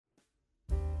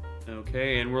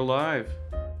Okay, and we're live.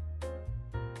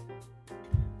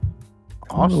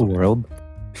 Awesome world.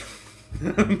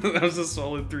 That was a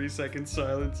solid 3-second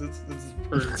silence. It's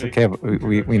perfect. It's okay, but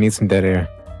we need some dead air.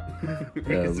 We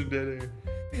need some dead air.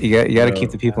 You got to keep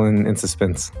the people in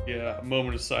suspense. Yeah, a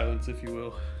moment of silence, if you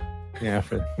will. Yeah,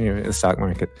 for the stock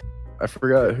market. I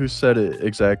forgot who said it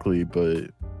exactly,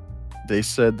 but they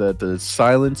said that the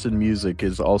silence in music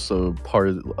is also part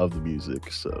of the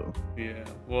music. So yeah.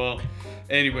 Well,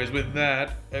 anyways, with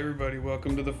that, everybody,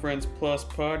 welcome to the Friends Plus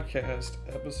podcast,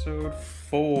 episode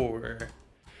 4.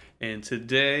 And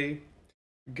today,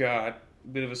 got a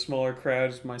bit of a smaller crowd.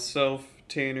 It's myself,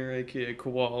 Tanner, aka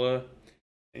Koala,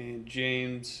 and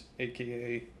James,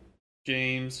 aka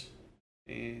James,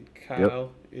 and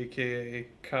Kyle, aka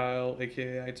Kyle,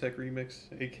 aka iTech Remix,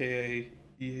 aka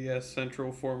EAS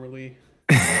Central, formerly.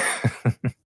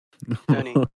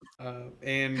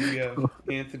 And we have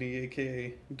Anthony,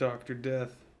 aka Dr.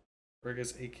 Death, or I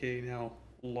guess aka now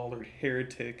Lollard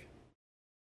Heretic.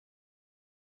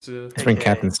 Let's bring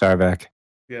Captain Star back.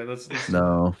 Yeah, that's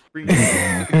no.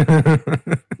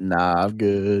 Nah, I'm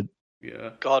good.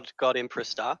 Yeah. God Emperor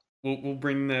Star. We'll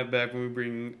bring that back when we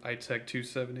bring iTech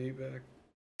 278 back.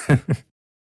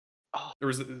 Oh. There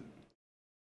was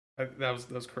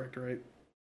that was correct, right?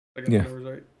 I got Yeah. the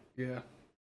numbers right. Yeah.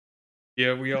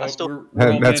 Yeah, we all. I still-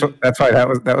 we're all That's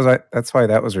why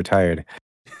that was retired.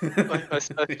 I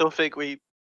still think we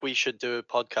should do a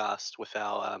podcast with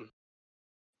our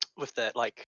with that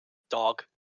like dog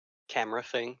camera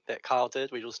thing that Kyle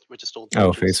did. We're just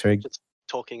all Face rig. just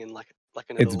talking in like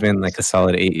an. It's been like a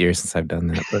solid 8 years since I've done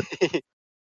that, but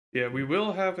Yeah, we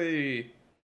will have we're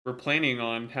planning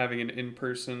on having an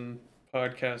in-person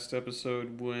podcast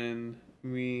episode when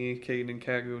me, Caden, and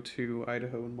Kat go to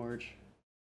Idaho in March.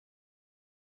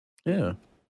 Yeah.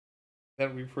 That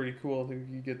would be pretty cool. I think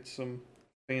you get some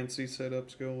fancy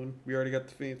setups going. We already got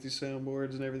the fancy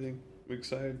soundboards and everything. I'm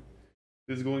excited.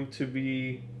 This is going to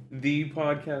be the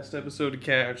podcast episode to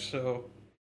catch, so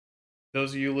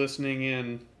those of you listening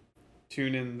in,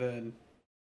 tune in then.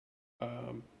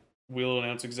 We'll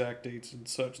announce exact dates and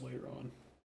such later on.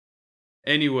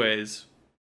 Anyways,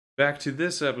 back to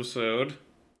this episode.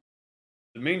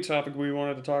 The main topic we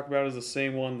wanted to talk about is the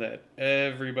same one that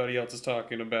everybody else is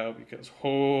talking about because,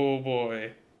 oh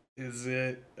boy, is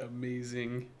it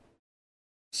amazing.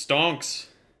 Stonks.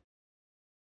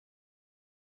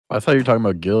 I thought you were talking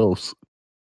about gills.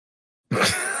 You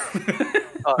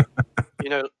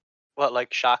know what,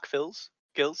 like shark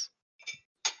gills?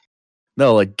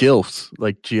 No, like gilfs,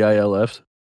 like GILFs.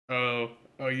 Oh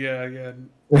yeah.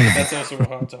 That's also a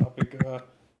hot topic.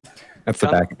 that's the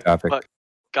back topic. But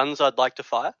guns I'd like to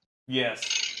fire.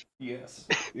 Yes,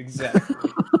 exactly.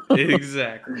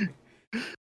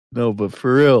 No, but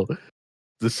for real,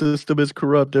 the system is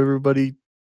corrupt. Everybody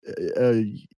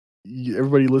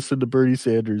listen to Bernie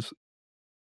Sanders.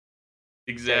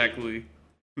 Exactly.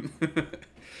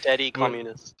 Daddy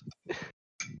communist.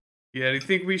 Yeah, do you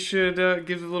think we should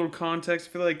give a little context?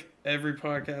 I feel like every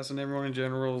podcast and everyone in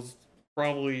general has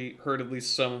probably heard at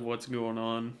least some of what's going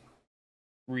on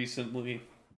recently.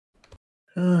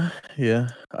 Yeah.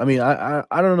 I mean, I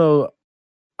don't know.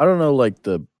 I don't know like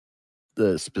the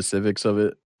specifics of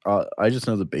it. I just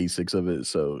know the basics of it,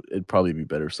 so it'd probably be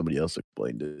better if somebody else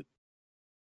explained it.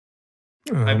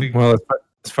 Well,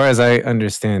 as far as I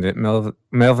understand it,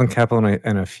 Melvin Capital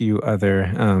and a few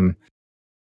other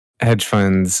hedge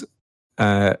funds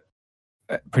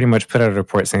pretty much put out a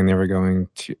report saying they were going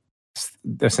to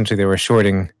essentially they were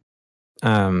shorting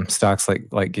stocks like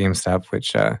GameStop,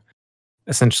 which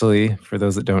essentially, for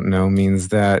those that don't know, means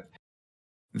that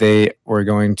they were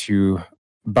going to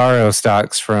borrow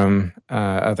stocks from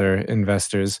other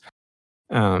investors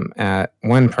at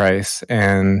one price,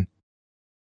 and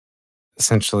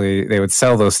essentially they would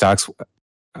sell those stocks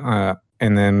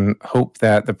and then hope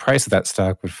that the price of that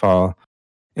stock would fall,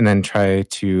 and then try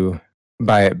to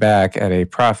buy it back at a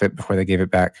profit before they gave it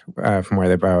back from where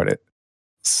they borrowed it.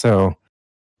 So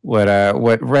what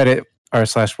Reddit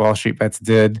r/Wall Street Bets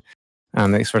did,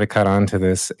 they sort of caught on to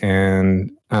this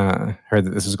and heard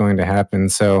that this was going to happen.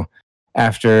 So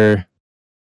after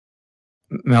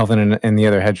Melvin and the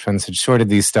other hedge funds had shorted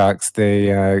these stocks,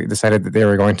 they decided that they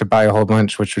were going to buy a whole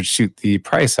bunch, which would shoot the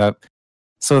price up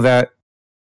so that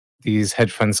these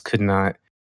hedge funds could not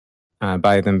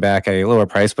buy them back at a lower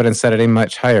price, but instead at a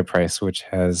much higher price, which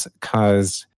has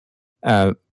caused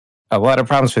a lot of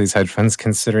problems for these hedge funds,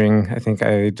 considering I think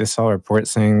I just saw a report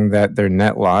saying that their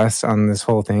net loss on this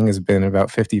whole thing has been about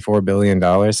 $54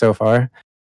 billion so far.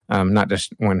 Not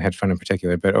just one hedge fund in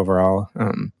particular, but overall.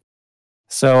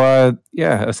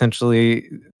 Essentially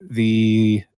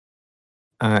the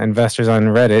investors on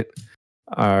Reddit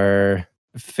are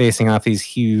facing off these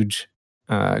huge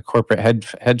corporate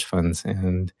hedge funds,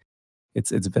 and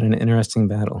it's been an interesting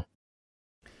battle.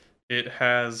 It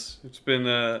has. It's been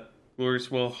a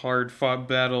glorious, well, hard-fought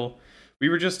battle. We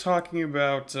were just talking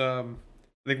about.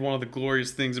 I think one of the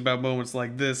glorious things about moments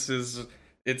like this is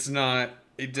it's not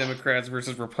a Democrats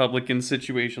versus Republicans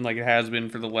situation like it has been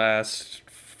for the last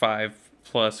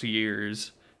 5+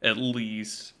 years, at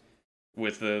least,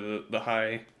 with the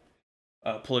high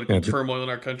political turmoil in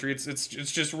our country. It's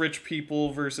just rich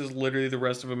people versus literally the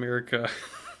rest of America.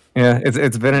 Yeah,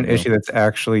 it's been an issue that's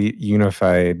actually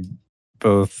unified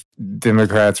both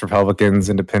Democrats, Republicans,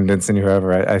 Independents, and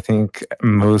whoever. I think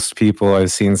most people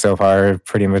I've seen so far have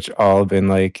pretty much all been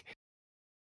like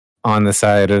on the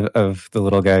side of the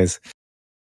little guys.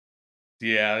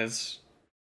 Yeah, it's.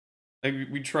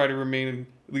 We try to remain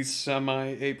at least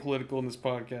semi-apolitical in this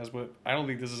podcast, but I don't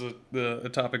think this is a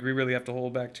topic we really have to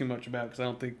hold back too much about because I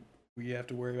don't think we have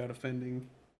to worry about offending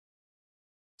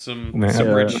some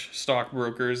rich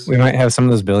stockbrokers. We might have some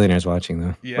of those billionaires watching,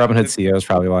 though. Yeah, Robinhood CEOs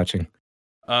probably watching.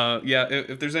 Yeah,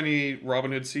 if there's any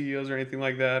Robinhood CEOs or anything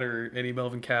like that, or any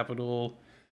Melvin Capital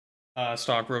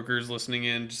stockbrokers listening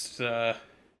in, just or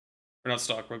not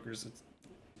stockbrokers.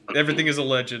 Everything is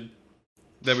alleged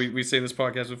that we say in this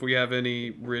podcast. If we have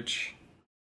any rich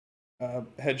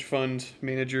hedge fund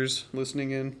managers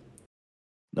listening in,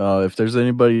 if there's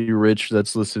anybody rich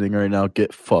that's listening right now,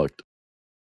 get fucked.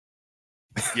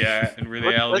 Yeah, in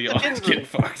reality, I'll get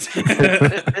fucked.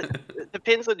 It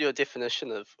depends on your definition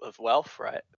of wealth,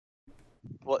 right?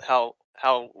 How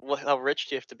rich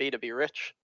do you have to be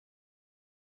rich?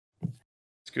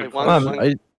 It's good.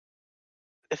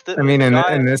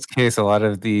 In this case, a lot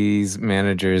of these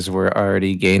managers were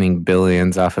already gaining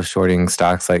billions off of shorting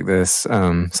stocks like this.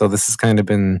 So this has kind of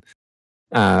been,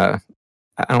 I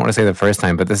don't want to say the first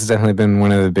time, but this has definitely been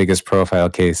one of the biggest profile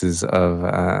cases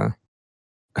of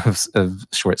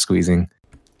short squeezing,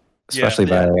 especially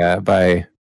by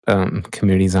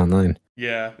communities online.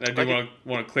 Yeah, I do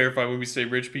want to clarify, when we say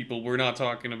rich people, we're not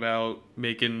talking about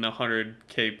making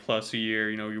 $100K plus a year.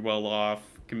 You know, you're well off,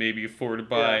 can maybe afford to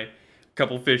buy a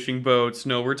couple fishing boats.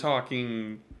 No, we're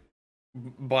talking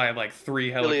buy like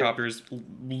 3 helicopters.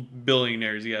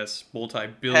 Billionaires, yes,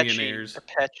 multi-billionaires.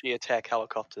 Apache attack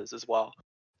helicopters as well.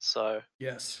 So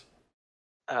yes.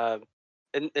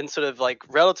 In sort of like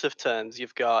relative terms,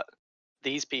 you've got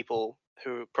these people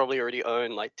who probably already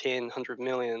own like 100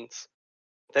 millions.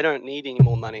 They don't need any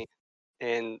more money,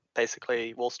 and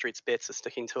basically Wall Street's bets are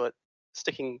sticking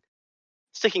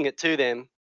it to them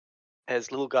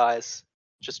as little guys,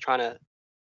 just trying to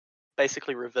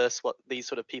basically reverse what these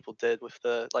sort of people did with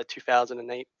the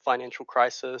 2008 financial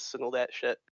crisis and all that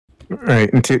shit.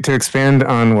 Right, and to expand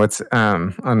on what's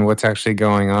actually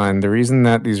going on, the reason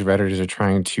that these Redditors are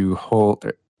trying to hold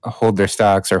their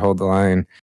stocks or hold the line,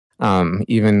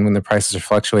 even when the prices are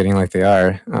fluctuating like they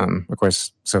are, of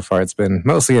course, so far it's been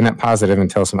mostly a net positive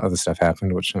until some other stuff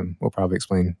happened, which we'll probably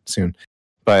explain soon.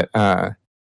 But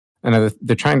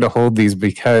they're trying to hold these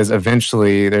because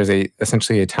eventually there's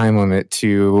essentially a time limit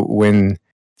to when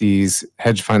these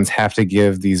hedge funds have to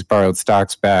give these borrowed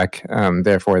stocks back.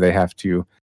 Therefore, they have to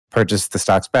purchase the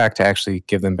stocks back to actually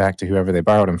give them back to whoever they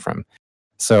borrowed them from.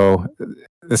 So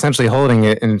essentially holding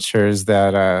it ensures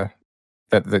that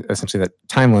essentially that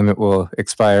time limit will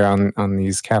expire on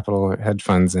these capital hedge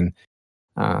funds and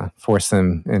force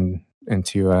them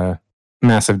into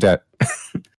massive debt.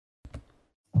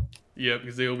 Yeah,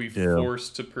 because they will be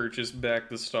forced to purchase back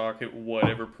the stock at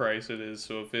whatever price it is.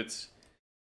 So if it's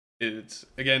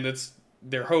again,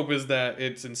 their hope is that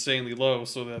it's insanely low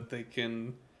so that they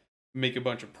can make a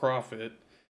bunch of profit,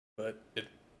 but it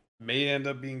may end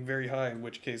up being very high, in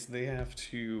which case they have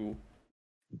to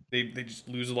they just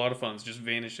lose a lot of funds, just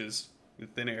vanishes in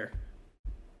thin air.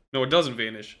 No, it doesn't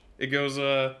vanish. It goes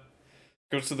to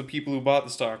the people who bought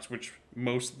the stocks, which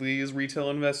mostly is retail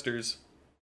investors,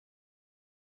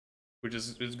 which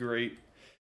is great.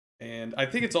 And I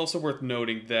think it's also worth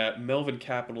noting that Melvin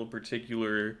Capital in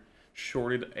particular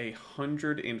shorted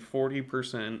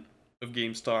 140% of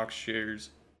GameStop shares.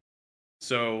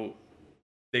 So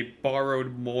they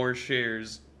borrowed more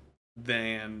shares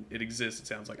than it exists, it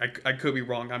sounds like. I could be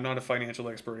wrong. I'm not a financial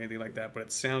expert or anything like that, but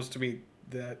it sounds to me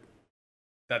that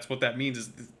that's what that means.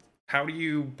 Is how do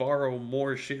you borrow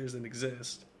more shares than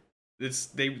exist?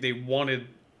 They wanted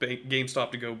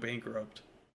GameStop to go bankrupt.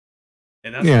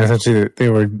 And that's essentially they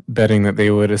were betting that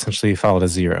they would essentially fall to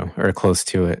zero or close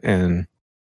to it, and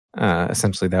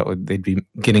essentially they'd be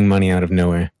getting money out of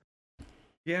nowhere.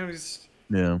 Yeah.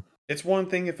 It's one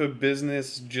thing if a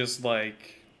business just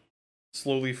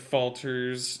slowly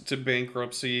falters to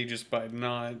bankruptcy just by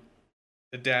not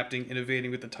adapting,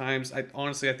 innovating with the times. I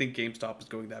think GameStop is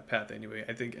going that path anyway.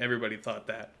 I think everybody thought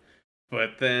that,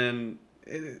 but then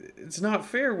it's not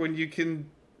fair when you can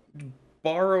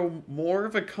borrow more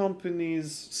of a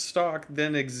company's stock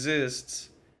than exists,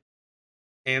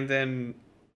 and then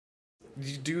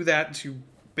you do that to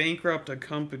bankrupt a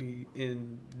company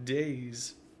in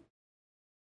days.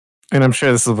 And I'm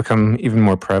sure this will become even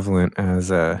more prevalent as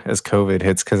COVID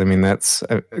hits, because I mean that's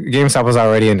GameStop was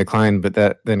already in decline, but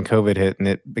then COVID hit and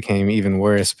it became even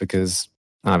worse because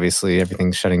obviously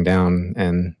everything's shutting down,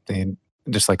 and they,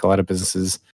 just like a lot of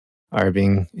businesses, are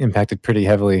being impacted pretty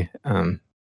heavily.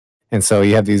 And so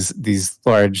you have these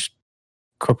large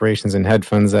corporations and hedge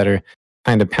funds that are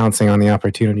kind of pouncing on the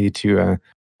opportunity to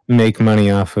make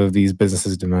money off of these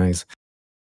businesses' demise.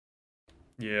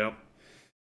 Yeah.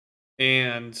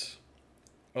 And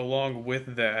along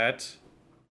with that,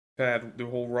 had the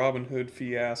whole Robinhood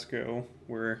fiasco,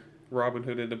 where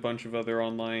Robinhood and a bunch of other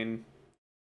online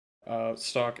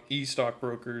e-stock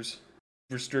brokers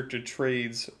restricted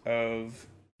trades of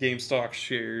GameStop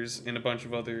shares and a bunch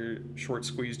of other short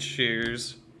squeezed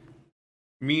shares.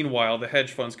 Meanwhile, the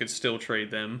hedge funds could still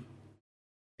trade them,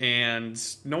 and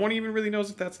no one even really knows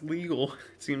if that's legal.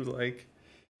 It seems like,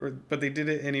 but they did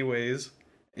it anyways.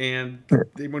 And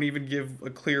they won't even give a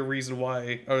clear reason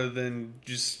why, other than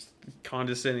just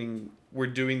condescending. We're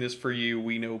doing this for you.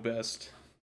 We know best.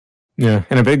 Yeah,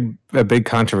 and a big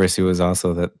controversy was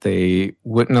also that they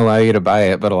wouldn't allow you to buy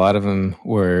it, but a lot of them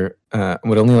would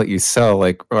only let you sell.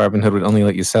 Like Robinhood would only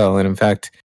let you sell, and in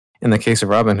fact, in the case of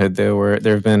Robinhood,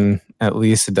 there have been at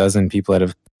least a dozen people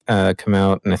that have come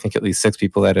out, and I think at least 6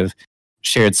 people that have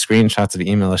shared screenshots of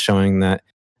emails showing that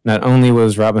not only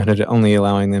was Robinhood only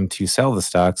allowing them to sell the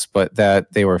stocks, but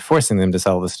that they were forcing them to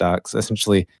sell the stocks.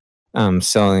 Essentially,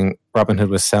 Robinhood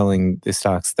was selling the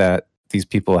stocks that these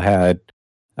people had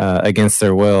against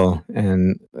their will,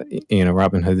 and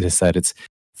Robinhood has said it's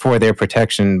for their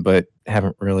protection, but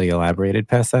haven't really elaborated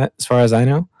past that, as far as I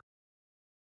know.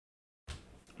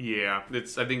 Yeah,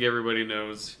 I think everybody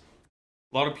knows.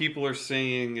 A lot of people are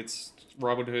saying it's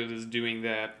Robinhood is doing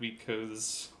that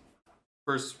because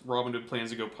first, Robinhood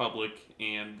plans to go public,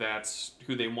 and that's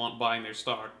who they want buying their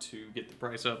stock to get the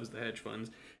price up, is the hedge funds.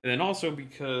 And then also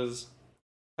because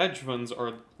hedge funds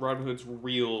are Robinhood's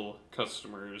real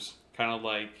customers, kind of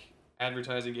like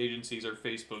advertising agencies are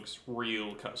Facebook's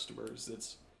real customers.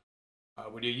 It's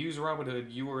when you use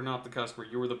Robinhood, you are not the customer,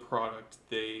 you are the product.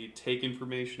 They take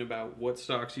information about what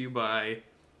stocks you buy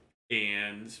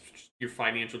and your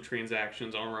financial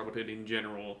transactions on Robinhood in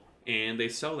general, and they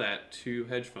sell that to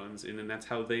hedge funds, and then that's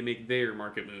how they make their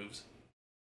market moves.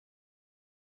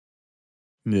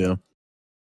 Yeah.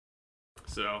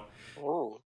 So,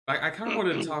 Oh. I kind of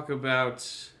wanted to talk about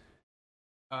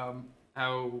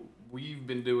how we've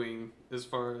been doing as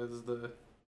far as the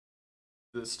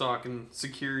stock and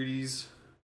securities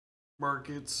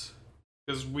markets,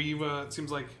 because it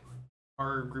seems like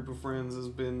our group of friends has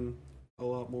been a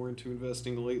lot more into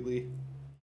investing lately.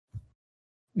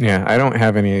 Yeah, I don't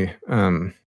have any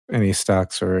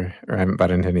stocks or I haven't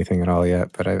bought into anything at all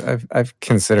yet. But I've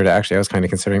considered it. Actually, I was kind of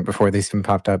considering it before these even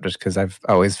popped up, just because I've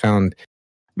always found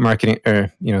marketing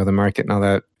or the market and all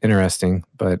that interesting.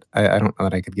 But I don't know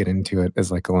that I could get into it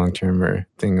as like a long term or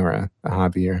thing or a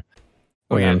hobby, or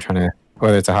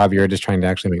whether it's a hobby or just trying to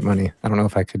actually make money. I don't know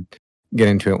if I could get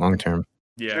into it long term.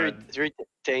 Yeah, It's very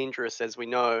dangerous, as we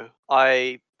know.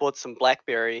 I bought some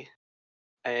BlackBerry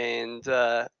and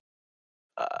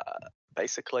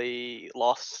basically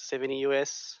lost 70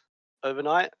 US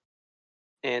overnight.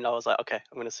 And I was like, okay,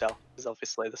 I'm going to sell, because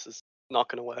obviously this is not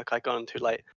going to work. I got in too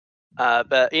late.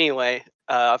 But anyway,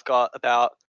 I've got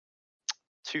about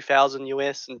 2,000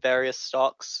 US in various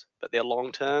stocks, but they're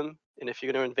long term. And if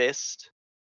you're going to invest,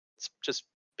 it's just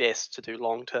best to do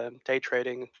long term. Day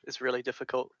trading is really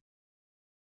difficult.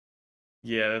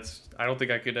 Yeah, I don't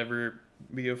think I could ever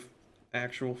be a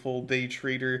actual full day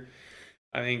trader.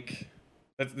 I think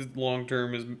that's long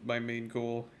term is my main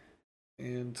goal.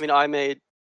 And I mean,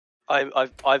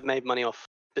 I've made money off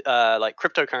like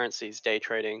cryptocurrencies day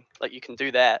trading. Like you can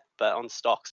do that, but on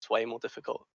stocks it's way more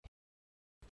difficult.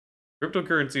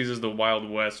 cryptocurrencies is the Wild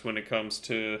West when it comes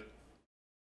to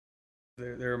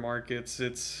their markets.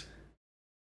 It's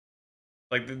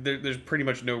like there's pretty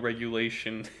much no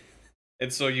regulation,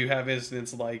 and so you have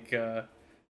incidents like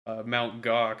Mount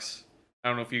Gox. I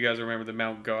don't know if you guys remember the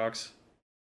Mount Gox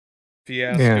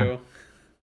fiasco. Yeah.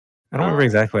 I don't remember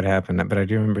exactly what happened, but I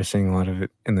do remember seeing a lot of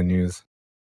it in the news.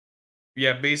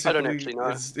 Yeah, basically, I don't actually know.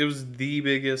 it was the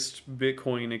biggest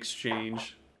Bitcoin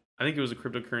exchange. I think it was a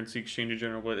cryptocurrency exchange in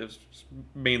general, but it was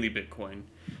mainly Bitcoin.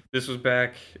 This was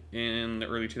back in the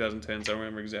early 2010s. I don't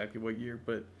remember exactly what year,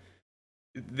 but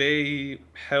they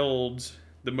held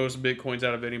the most Bitcoins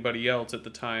out of anybody else at the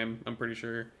time, I'm pretty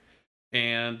sure.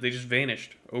 And they just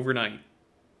vanished overnight.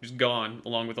 Just gone,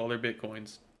 along with all their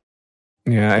Bitcoins.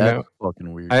 Yeah, I That's know.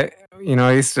 fucking weird. I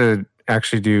used to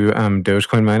actually do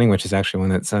Dogecoin mining, which is actually one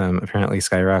that's apparently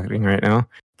skyrocketing right now.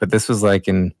 But this was like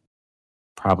in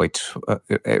probably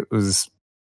it was,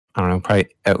 I don't know, probably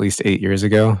at least 8 years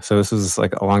ago. So this was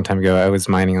like a long time ago. I was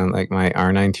mining on like my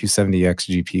R9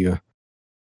 270X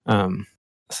GPU.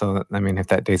 So I mean, if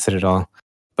that dates it at all,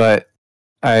 but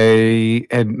I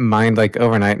had mined like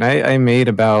overnight, and I made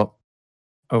about,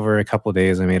 over a couple of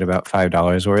days, I made about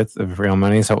 $5 worth of real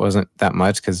money. So it wasn't that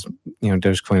much because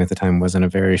Dogecoin at the time wasn't a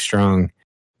very strong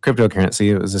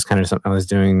cryptocurrency. It was just kind of something I was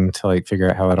doing to like figure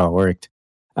out how it all worked.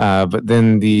 But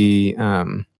then the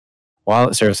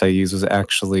wallet service I used was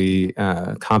actually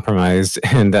compromised,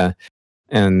 and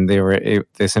they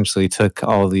essentially took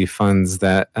all the funds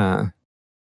that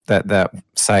that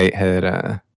site had,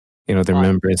 their Mined.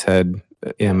 members had,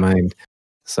 Yeah. mined.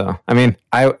 So I mean,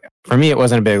 for me it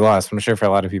wasn't a big loss. I'm sure for a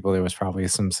lot of people there was probably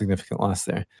some significant loss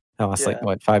there. I lost like Yeah.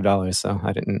 what, $5, so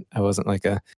I wasn't like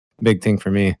a big thing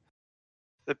for me.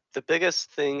 The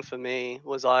biggest thing for me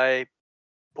was I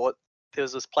bought, there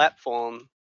was this platform,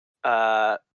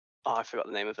 I forgot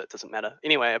the name of it, doesn't matter.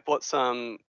 Anyway, I bought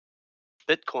some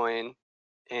Bitcoin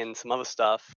and some other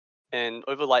stuff, and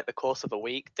over like the course of a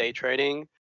week day trading,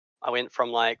 I went from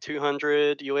like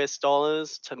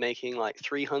 $200 to making like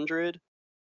 $300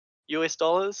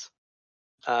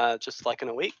 just like in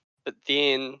a week. But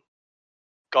then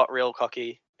got real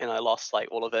cocky and I lost like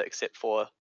all of it except for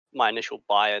my initial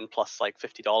buy-in plus like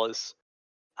 $50.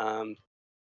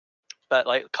 But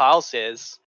like Kyle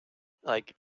says,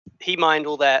 like he mined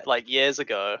all that like years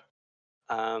ago.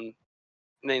 I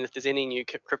mean, if there's any new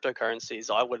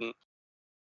cryptocurrencies,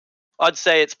 I'd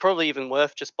say it's probably even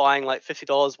worth just buying like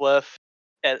 $50 worth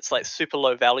at its like super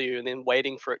low value and then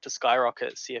waiting for it to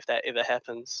skyrocket, see if that ever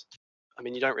happens. I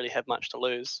mean, you don't really have much to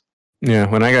lose. Yeah,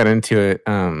 when I got into it,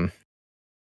 I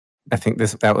think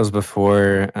that was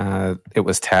before it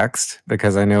was taxed,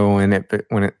 because I know when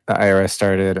the IRS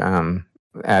started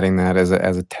adding that as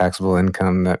a taxable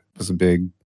income, that was a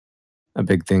big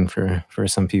thing for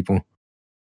some people.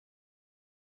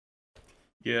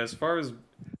 Yeah, as far as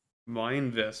my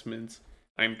investments,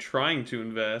 I'm trying to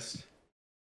invest.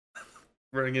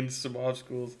 Running into some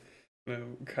obstacles.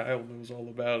 Kyle knows all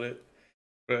about it.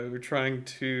 But we're trying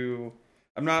to.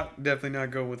 I'm definitely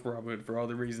not going with Robinhood for all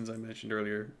the reasons I mentioned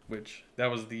earlier, which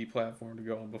that was the platform to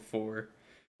go on before.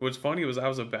 What's funny was I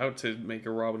was about to make a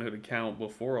Robinhood account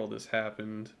before all this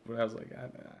happened, but I was like,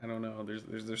 I don't know.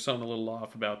 There's something a little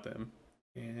off about them,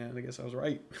 and I guess I was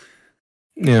right.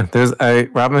 Yeah,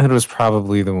 Robinhood was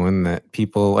probably the one that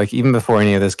people, like, even before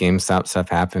any of this GameStop stuff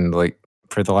happened, like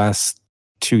for the last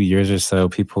 2 years or so,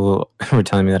 people were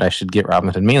telling me that I should get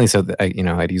Robinhood, mainly so that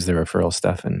I'd use the referral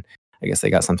stuff, and I guess they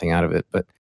got something out of it. But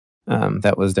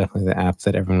that was definitely the app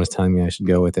that everyone was telling me I should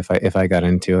go with if I got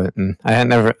into it. And I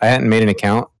hadn't made an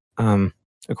account. Of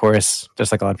course,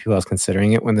 just like a lot of people, I was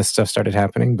considering it when this stuff started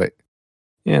happening. But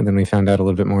yeah, then we found out a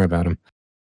little bit more about them.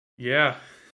 Yeah.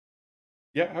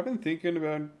 Yeah, I've been thinking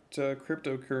about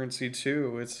cryptocurrency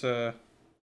too.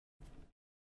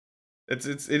 It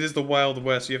is the Wild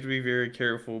West. You have to be very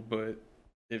careful, but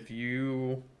if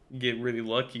you get really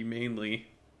lucky, mainly,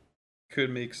 could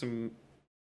make some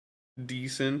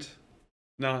decent,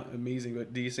 not amazing,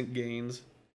 but decent gains.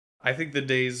 I think the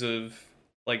days of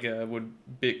like when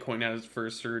Bitcoin had its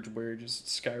first surge where it just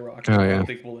skyrocketed. Oh, I yeah. don't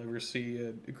think we'll ever see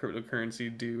a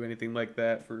cryptocurrency do anything like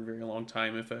that for a very long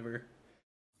time, if ever.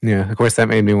 Yeah, of course, that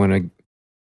made me want to.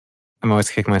 I'm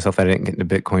always kicking myself that I didn't get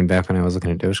into Bitcoin back when I was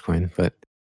looking at Dogecoin, but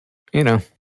can't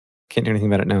do anything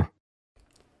about it now.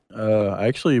 I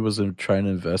actually was trying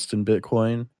to invest in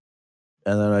Bitcoin,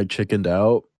 and then I chickened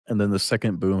out, and then the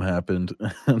second boom happened,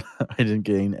 and I didn't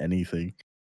gain anything.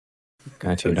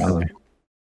 Got you Because- $1.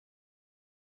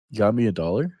 You got me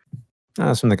 $1? Oh,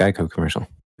 that's from the Geico commercial.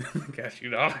 Gosh,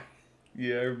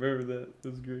 yeah, I remember that. That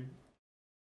was great.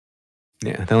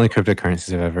 Yeah, the only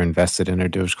cryptocurrencies I've ever invested in are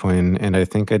Dogecoin, and I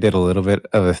think I did a little bit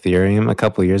of Ethereum a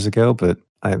couple of years ago, but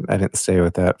I didn't stay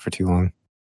with that for too long.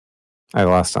 I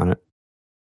lost on it.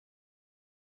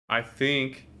 I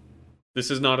think this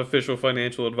is not official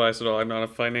financial advice at all. I'm not a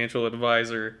financial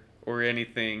advisor or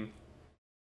anything.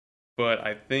 But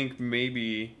I think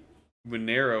maybe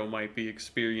Monero might be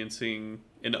experiencing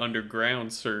an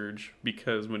underground surge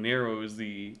because Monero is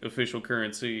the official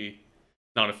currency,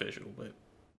 not official, but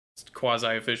it's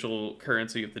quasi-official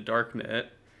currency of the darknet.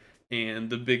 and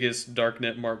the biggest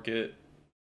darknet market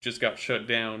just got shut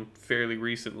down fairly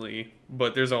recently,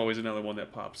 but there's always another one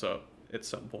that pops up at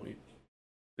some point.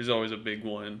 There's always a big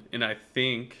one, and I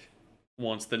think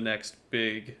once the next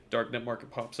big darknet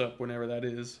market pops up, whenever that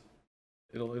is,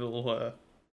 it'll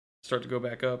start to go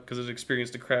back up because it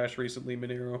experienced a crash recently,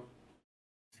 Monero.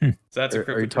 So that's a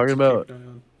Are you cryptocurrency talking to about? keep an eye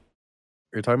on.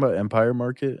 Are you talking about Empire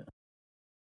Market?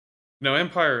 No,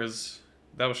 Empire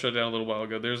that was shut down a little while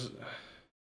ago. There's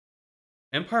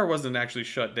Empire wasn't actually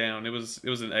shut down. It was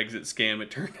an exit scam.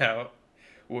 It turned out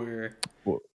where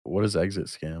What is exit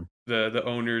scam? the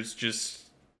owners just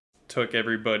took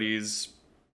everybody's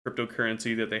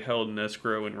cryptocurrency that they held in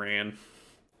escrow and ran.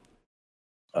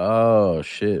 Oh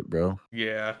shit, bro.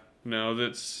 Yeah,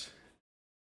 no,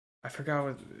 I forgot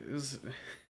what it was.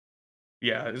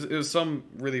 Yeah, it was some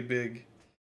really big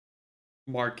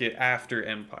market after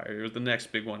Empire. It was the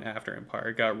next big one after Empire.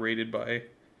 It got raided by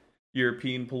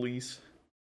European police.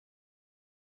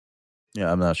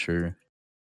 Yeah, I'm not sure.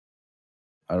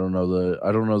 I don't know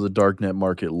the darknet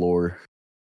market lore.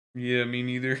 Yeah, me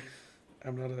neither.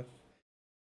 I'm not a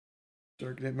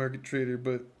darknet market trader,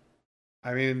 but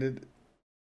I mean, it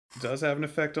does have an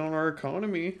effect on our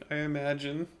economy, I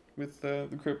imagine, with the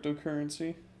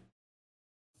cryptocurrency.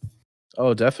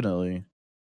 Oh, definitely.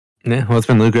 Yeah, well, it's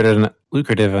been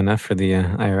lucrative enough for the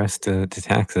IRS to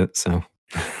tax it. So,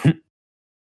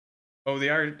 Oh, the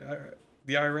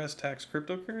IRS tax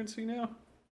cryptocurrency now?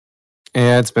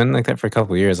 yeah, it's been like that for a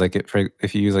couple of years. Like,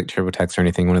 if you use like TurboTax or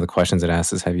anything, one of the questions it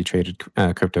asks is, "Have you traded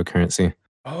cryptocurrency?"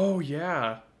 Oh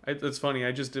yeah, it's funny.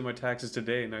 I just did my taxes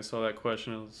today, and I saw that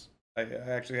question. I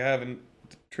actually haven't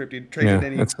traded Yeah,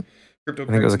 any that's. cryptocurrency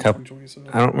I think it was a in couple. 2020. So.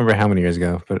 I don't remember how many years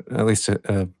ago, but at least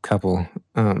a couple.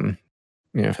 For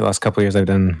the last couple of years, I've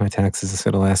done my taxes. So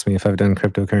it'll ask me if I've done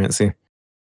cryptocurrency.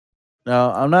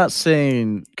 Now, I'm not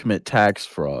saying commit tax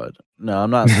fraud. No, I'm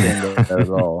not saying that at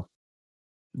all.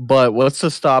 But what's to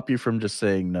stop you from just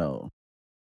saying no?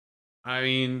 I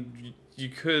mean, you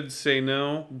could say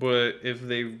no, but if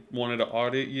they wanted to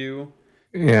audit you,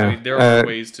 Yeah, I mean, there are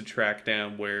ways to track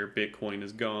down where Bitcoin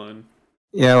is gone.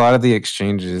 Yeah, a lot of the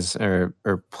exchanges or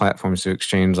platforms to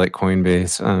exchange, like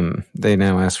Coinbase, they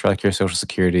now ask for like your social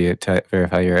security to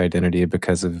verify your identity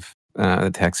because of the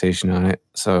taxation on it.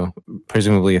 So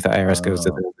presumably, if the IRS goes to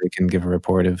them, they can give a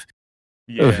report of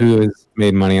who has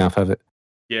made money off of it.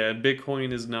 Yeah,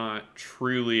 Bitcoin is not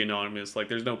truly anonymous. Like,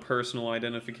 there's no personal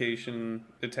identification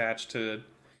attached to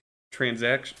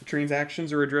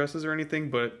transactions or addresses or anything,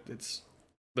 but it's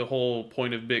the whole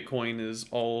point of Bitcoin is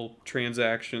all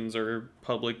transactions are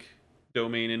public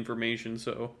domain information,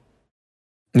 so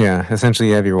Yeah, essentially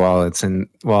you have your wallets, and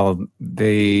while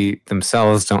they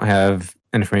themselves don't have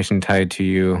information tied to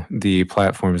you, the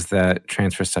platforms that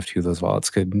transfer stuff to those wallets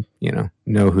could,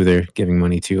 know who they're giving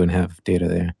money to and have data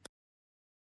there.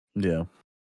 Yeah.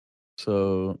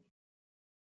 So,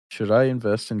 should I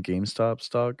invest in GameStop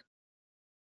stock?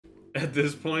 at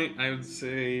this point, I would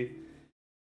say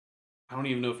I don't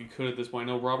even know if you could at this point.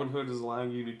 I know Robinhood is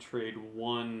allowing you to trade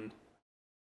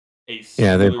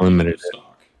they've limited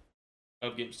stock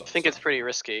of GameStop. I think it's pretty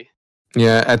risky.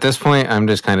 Yeah, at this point, I'm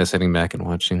just kind of sitting back and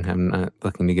watching. I'm not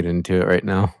looking to get into it right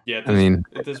now. Yeah,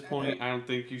 at this point, I don't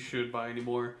think you should buy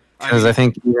anymore. Because I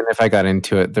think even if I got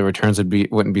into it, the returns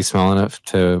wouldn't be small enough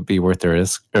to be worth the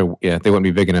risk. Or they wouldn't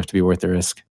be big enough to be worth the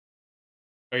risk.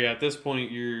 Oh yeah, at this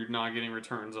point, you're not getting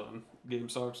returns on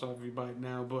GameStop stock if you buy it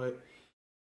now. But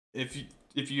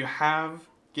if you have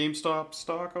GameStop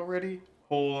stock already,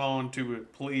 hold on to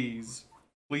it, please.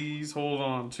 Please hold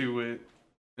on to it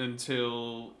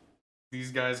until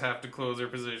these guys have to close their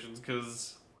positions,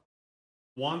 because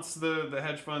once the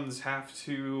hedge funds have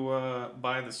to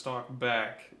buy the stock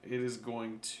back,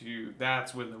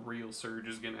 that's when the real surge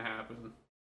is going to happen.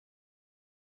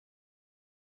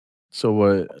 So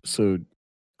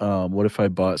what if I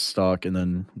bought stock and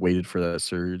then waited for that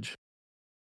surge?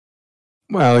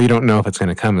 Well, you don't know if it's going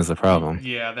to come is the problem.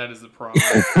 Yeah, that is the problem.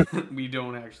 We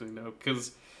don't actually know,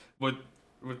 because what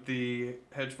the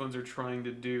hedge funds are trying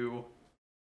to do,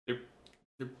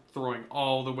 they're throwing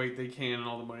all the weight they can and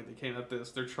all the money they can at this.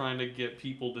 They're trying to get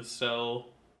people to sell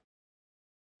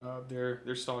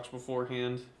their stocks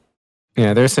beforehand.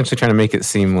 Yeah, they're essentially trying to make it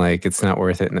seem like it's not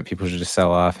worth it and that people should just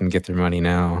sell off and get their money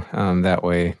now. That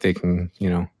way they can,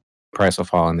 price will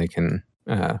fall and they can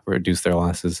reduce their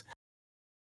losses.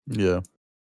 Yeah.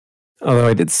 Although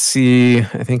I did see,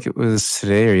 I think it was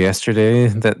today or yesterday,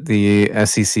 that the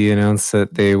SEC announced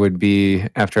that they would be,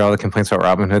 after all the complaints about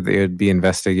Robinhood, they would be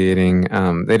investigating.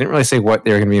 They didn't really say what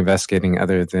they were going to be investigating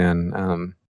other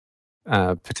than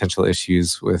potential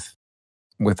issues with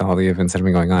with all the events that have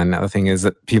been going on. Now the thing is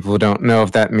that people don't know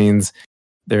if that means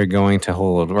they're going to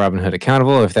hold Robinhood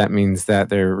accountable, if that means that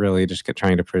they're really just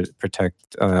trying to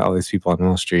protect all these people on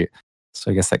Wall Street.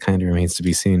 So I guess that kind of remains to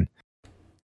be seen.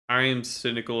 I am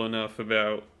cynical enough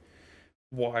about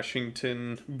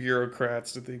Washington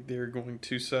bureaucrats to think they're going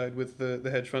to side with the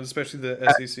hedge funds, especially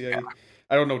the SEC.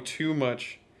 I don't know too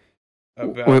much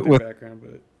about their background,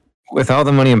 but with all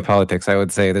the money in politics, I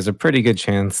would say there's a pretty good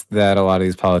chance that a lot of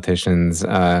these politicians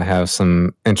have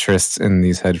some interests in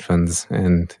these hedge funds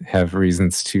and have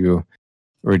reasons to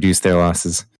reduce their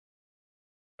losses.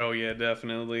 Oh yeah,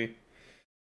 definitely.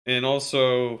 And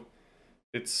also,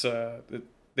 it's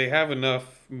they have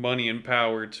enough money and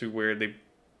power to where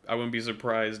I wouldn't be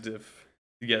surprised if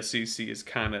the SEC is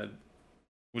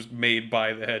was made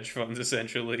by the hedge funds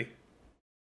essentially.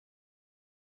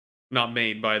 Not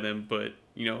made by them, but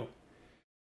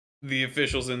the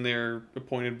officials in there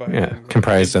appointed by them,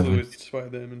 comprised of them, influenced by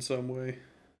them in some way.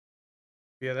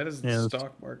 Yeah, that is the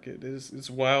stock market. It's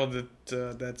wild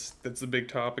that that's the big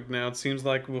topic now. It seems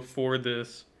like before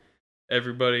this,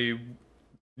 everybody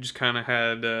just kind of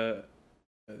had a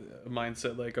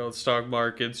mindset like, oh, stock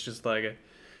market's just like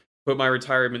put my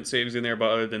retirement savings in there, but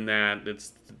other than that,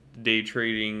 it's day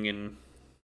trading and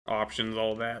options,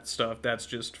 all that stuff. That's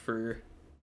just for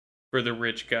the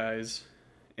rich guys.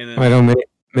 And then, I know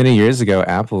many years ago,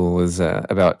 Apple was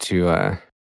about to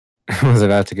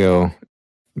go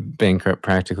bankrupt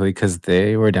practically because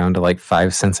they were down to like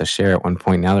 5 cents a share at one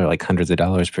point. Now they're like hundreds of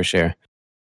dollars per share.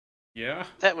 Yeah,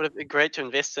 that would have been great to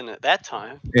invest in at that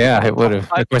time. Yeah, it would have.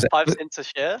 5 cents a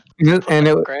share,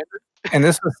 and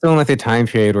this was still in like the time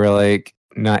period where like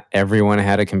not everyone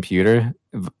had a computer,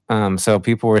 so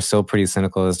people were still pretty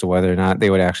cynical as to whether or not they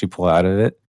would actually pull out of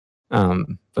it.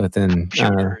 But then,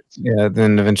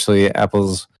 then eventually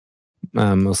Apple's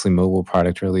mostly mobile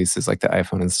product releases like the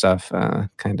iPhone and stuff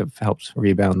kind of helped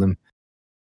rebound them.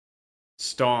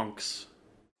 Stonks.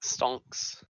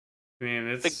 Man,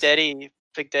 it's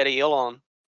Big Daddy Elon.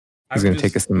 He's going to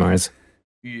take us to Mars.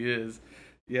 He is.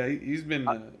 Yeah, he's been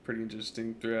pretty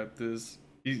interesting throughout this.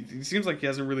 He seems like he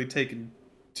hasn't really taken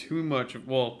too much of.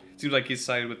 Well, it seems like he's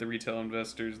sided with the retail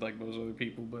investors like most other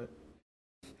people, but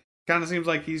kind of seems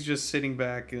like he's just sitting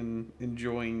back and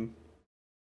enjoying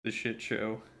the shit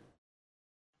show.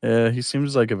 Yeah, he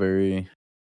seems like a very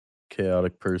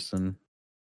chaotic person.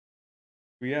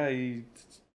 Yeah, he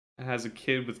has a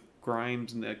kid with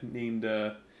Grimes named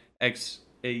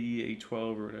XAE12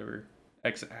 or whatever.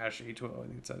 X-A12, I think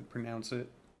that's how to pronounce it.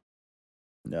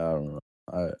 Yeah,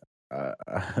 I don't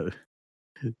know.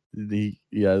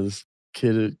 This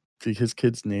kid, his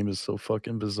kid's name is so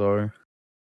fucking bizarre.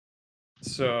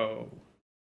 So,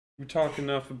 we talked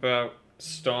enough about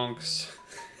stonks.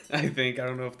 I think. I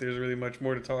don't know if there's really much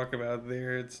more to talk about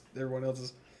there. Everyone else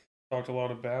has talked a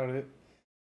lot about it.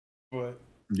 But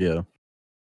yeah.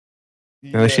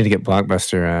 Now they should get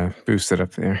Blockbuster boosted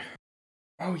up there.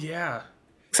 Oh yeah.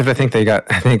 Except I think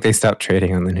they stopped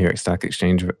trading on the New York Stock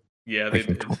Exchange. Yeah, they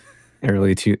did.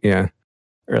 Early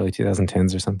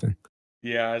 2010s or something.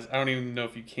 Yeah, I don't even know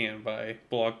if you can buy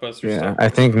Blockbuster stuff. Yeah, I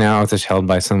think now it's just held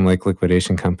by some like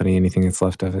liquidation company, anything that's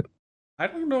left of it. I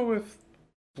don't know if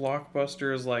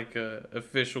Blockbuster is like a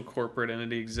official corporate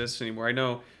entity exists anymore. I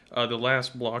know the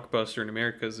last Blockbuster in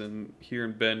America is here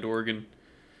in Bend, Oregon.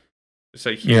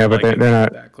 So yeah, but they're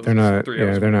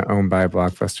not owned by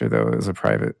Blockbuster though. It was a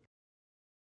private.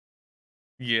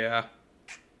 Yeah.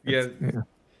 I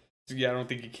don't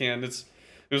think you can. It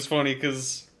was funny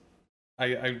because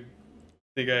I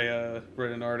think I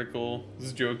read an article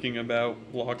was joking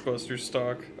about Blockbuster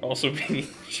stock also being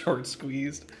short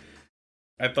squeezed.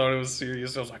 I thought it was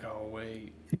serious. I was like, oh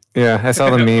wait. Yeah, I saw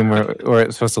the meme where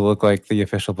it's supposed to look like the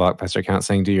official Blockbuster account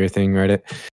saying "Do your thing, Reddit."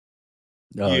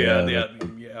 Oh, yeah.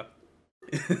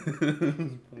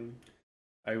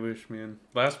 I wish, man.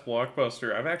 Last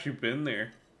Blockbuster. I've actually been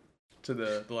there to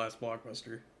the last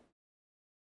Blockbuster.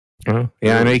 Oh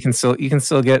yeah, I know you can still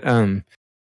get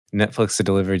Netflix to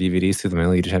deliver DVDs through the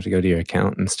mail. You just have to go to your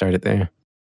account and start it there.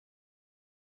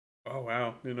 Oh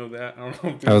wow, didn't know that. I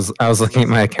don't know. I was looking at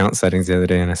my account settings the other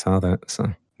day and I saw that.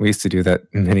 So we used to do that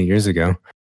many years ago.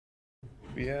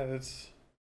 Yeah,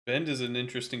 Bend is an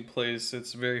interesting place.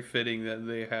 It's very fitting that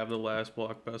they have the last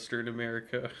Blockbuster in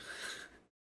America.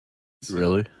 So,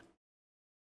 really?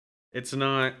 It's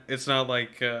not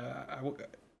like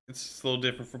it's a little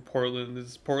different from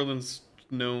Portland. Portland's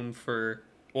known for,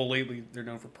 well, lately they're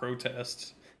known for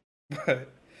protests,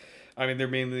 but I mean they're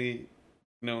mainly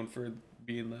known for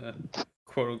being the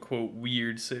quote unquote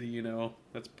weird city.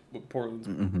 That's what Portland's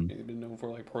been known for,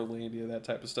 like Portlandia, that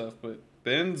type of stuff. But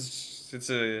Bend's, it's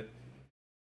a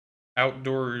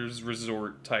outdoors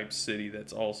resort type city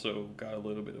that's also got a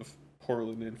little bit of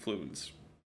Portland influence.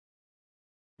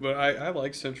 But I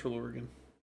like Central Oregon.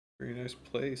 Very nice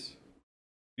place.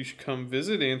 You should come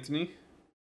visit, Anthony.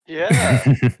 Yeah,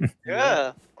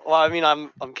 yeah. Well, I mean,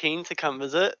 I'm keen to come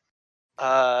visit.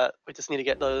 We just need to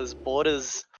get those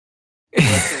borders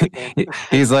working again.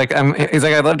 He's like,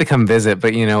 I'd love to come visit,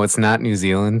 but it's not New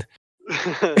Zealand.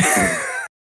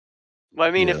 Well,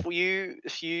 I mean, Yeah.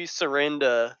 if you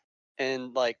surrender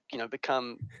and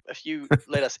if you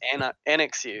let us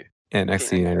annex you, And next to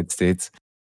the then United States.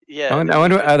 yeah, I then wonder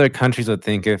we what could. other countries would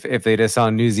think if they just saw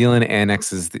New Zealand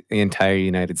annexes the entire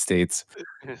United States.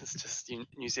 It's just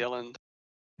New Zealand.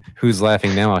 Who's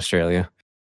laughing now, Australia?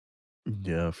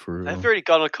 Yeah, for They've real. already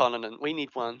got a continent. We need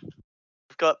one.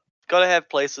 We've got to have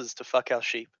places to fuck our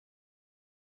sheep.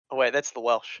 Oh wait, that's the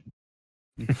Welsh.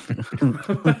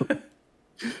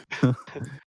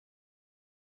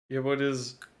 Yeah, what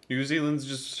is New Zealand's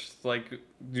just like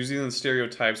New Zealand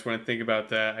stereotypes? When I think about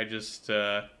that, I just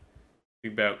think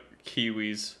about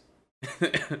Kiwis,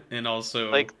 and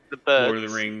also Like the birds. Lord of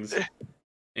the Rings,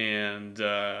 and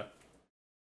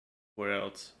what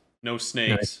else? No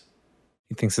snakes.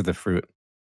 He thinks of the fruit.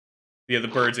 Yeah, the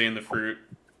birds and the fruit.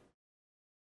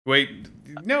 Wait,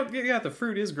 no, yeah, the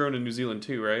fruit is grown in New Zealand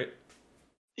too, right?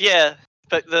 Yeah,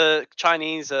 but the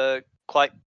Chinese are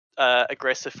quite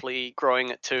aggressively growing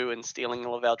it too and stealing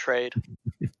all of our trade.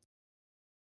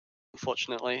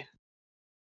 Unfortunately.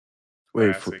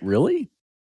 Wait, Classic. really?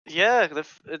 Yeah,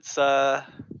 it's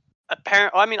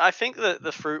apparent. I mean, I think that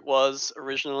the fruit was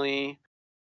originally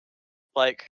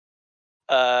like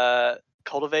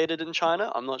cultivated in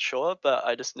China. I'm not sure, but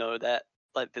I just know that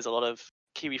like there's a lot of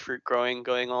kiwi fruit growing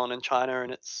going on in China,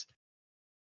 and it's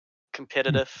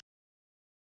competitive.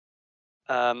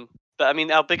 But I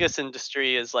mean, our biggest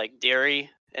industry is like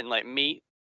dairy and like meat,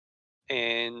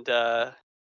 and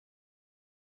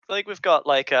like we've got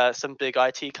like some big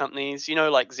IT companies,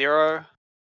 like Zero,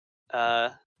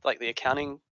 like the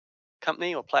accounting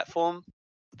company or platform.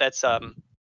 That's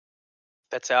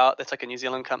that's like a New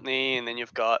Zealand company, and then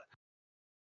you've got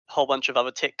a whole bunch of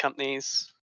other tech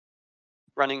companies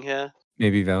running here.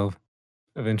 Maybe Valve,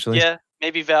 eventually. Yeah,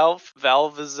 maybe Valve.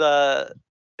 Valve is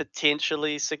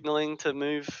potentially signaling to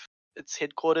move its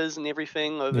headquarters and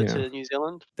everything over Yeah. to New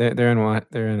Zealand. They're in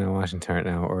Washington right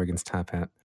now. Oregon's top hat.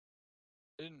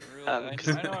 I didn't realize.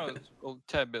 I know I was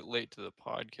a tad bit late to the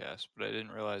podcast, but I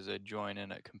didn't realize I'd join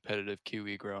in at competitive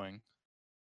kiwi growing.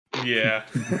 Yeah.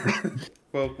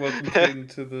 Well, welcome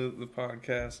Caden to the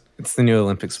podcast. It's the new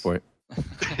Olympic sport.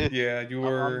 Yeah, you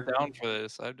were. I'm down for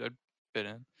this. I'd fit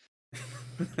in.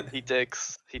 He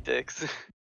dicks. All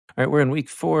right, we're in week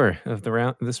 4 of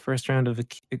this first round of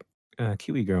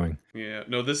kiwi growing. Yeah,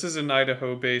 no, this is an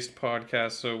Idaho-based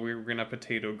podcast, so we're gonna have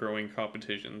potato growing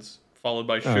competitions, followed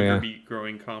by sugar beet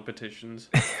growing competitions.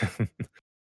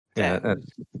 Yeah,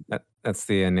 that's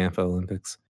the Nampa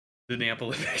Olympics. The Nampa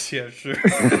Olympics, yeah, sure.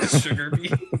 Sugar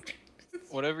beet.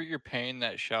 Whatever you're paying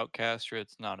that shoutcaster,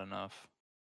 it's not enough.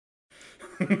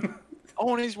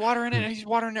 Oh, and he's watering it. He's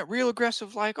watering it real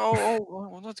aggressive, like,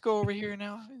 well, let's go over here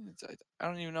now. I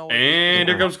don't even know. And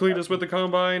here comes Cletus with the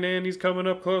combine, and he's coming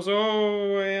up close.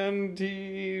 Oh, and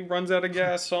he runs out of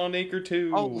gas on acre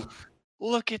 2. Oh,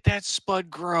 look at that spud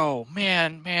grow,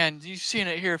 man! You've seen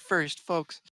it here first,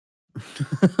 folks.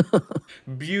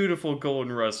 Beautiful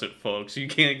golden russet, folks. You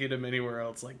can't get them anywhere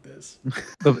else like this.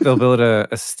 They'll build a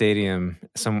stadium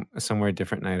somewhere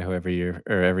different in Idaho every year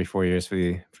or every 4 years for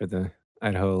the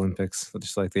Idaho Olympics,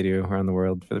 just like they do around the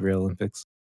world for the real Olympics.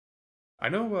 I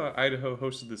know Idaho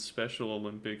hosted the Special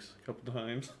Olympics a couple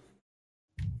times.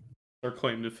 Their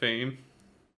claim to fame.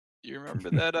 You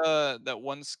remember that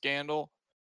one scandal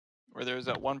where there was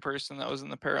that one person that was in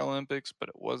the Paralympics, but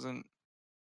it wasn't.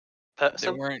 They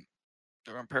weren't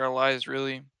paralyzed,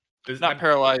 really. Not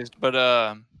paralyzed,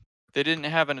 but they didn't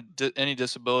have any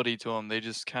disability to them. They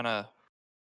just kind of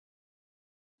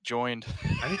joined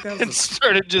I think that was and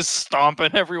started just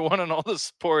stomping everyone in all the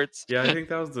sports. Yeah, I think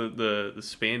that was the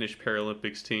Spanish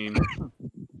Paralympics team.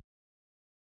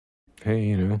 Hey,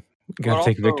 you gotta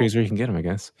take victories where you can get them, I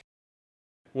guess.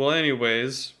 Well,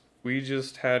 anyways, we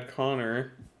just had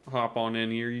Connor hop on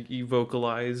in here. You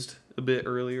vocalized a bit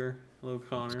earlier. Hello,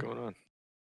 Connor. What's going on?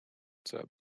 What's up?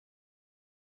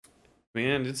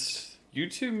 Man, you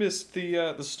two missed the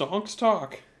Stonks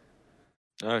talk.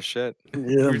 Oh shit!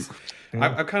 Yeah.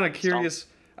 I'm kind of curious.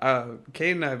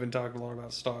 Kate and I have been talking a lot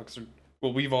about stocks.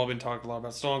 Well, we've all been talking a lot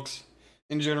about stocks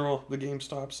in general, the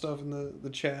GameStop stuff in the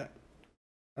chat.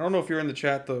 I don't know if you're in the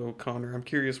chat though, Connor. I'm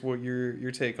curious what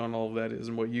your take on all of that is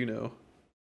and what you know.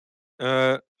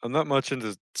 I'm not much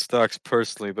into stocks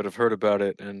personally, but I've heard about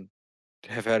it, and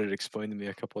have had it explained to me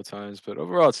a couple of times, but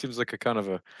overall it seems like a kind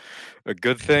of a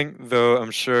good thing. Though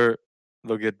I'm sure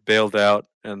they'll get bailed out,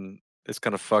 and it's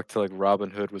kind of fucked. Like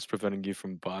Robinhood was preventing you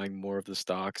from buying more of the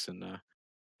stocks and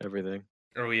everything.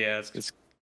 Oh yeah, It's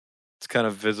kind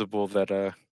of visible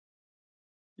that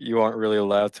you aren't really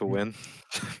allowed to win.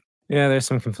 Yeah, there's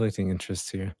some conflicting interests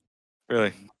here.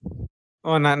 Really?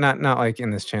 Well, not like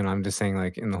in this channel. I'm just saying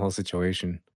like in the whole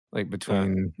situation, like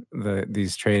between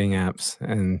these trading apps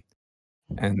and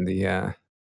the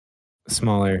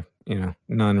smaller,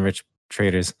 non-rich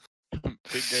traders. Big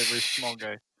guy versus small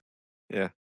guy. Yeah.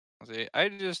 I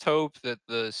just hope that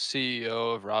the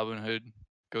CEO of Robinhood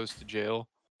goes to jail,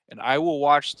 and I will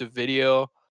watch the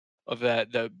video of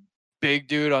the big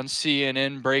dude on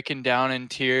CNN breaking down in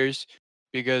tears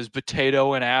because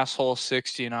Potato and Asshole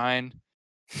 69,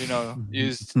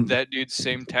 used that dude's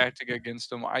same tactic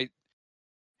against him.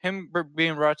 Him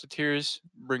being brought to tears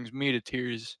brings me to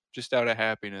tears just out of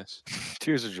happiness.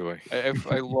 Tears of joy. I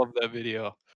love that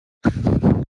video.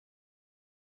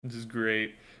 This is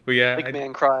great. But yeah, Big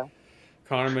man cry.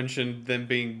 Connor mentioned them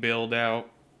being bailed out.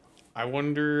 I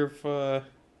wonder if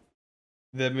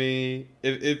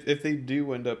if they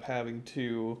do end up having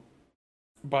to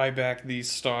buy back these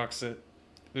stocks at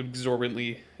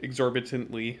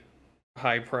exorbitantly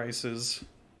high prices.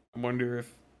 I wonder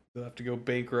if they'll have to go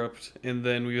bankrupt, and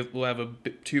then we'll have a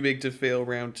too big to fail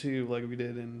round 2 like we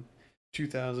did in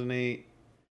 2008.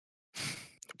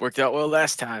 Worked out well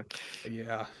last time.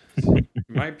 Yeah.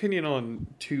 My opinion on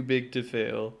too big to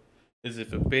fail is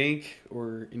if a bank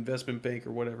or investment bank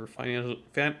or whatever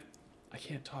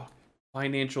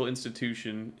financial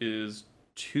institution is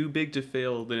too big to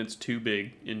fail, then it's too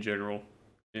big in general,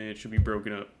 and it should be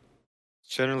broken up.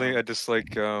 Generally, I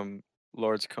dislike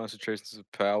large concentrations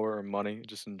of power or money,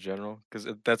 just in general, because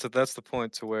that's the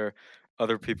point to where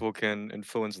other people can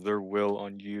influence their will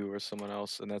on you or someone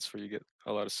else, and that's where you get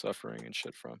a lot of suffering and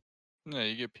shit from. Yeah,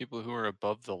 you get people who are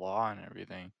above the law and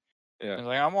everything. Yeah. It's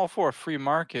like, I'm all for a free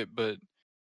market, but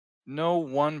no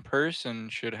one person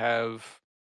should have.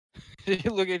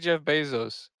 You look at Jeff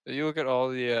Bezos. You look at all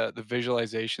the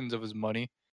visualizations of his money.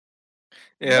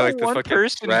 Yeah, No like the one fucking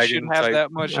person should dragon have type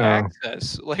that much Oh.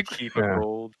 access. Like, heap of Yeah.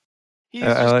 gold. he's I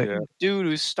just like- a dude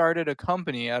who started a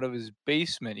company out of his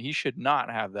basement. He should not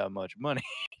have that much money.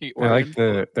 I or like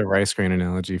influence. the rice grain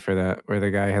analogy for that, where the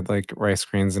guy had like rice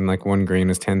grains and like one grain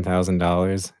was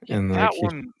 $10,000, Yeah, and that like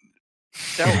one.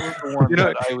 That was the one You know-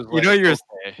 that I was you like, know you're-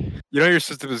 okay. You know your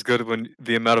system is good when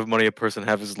the amount of money a person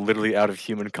has is literally out of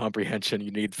human comprehension.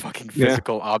 You need fucking Yeah.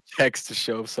 physical objects to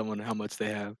show someone how much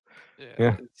they have.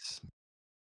 Yeah.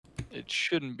 It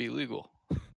shouldn't be legal,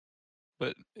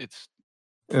 but it's.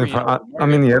 And free out of the I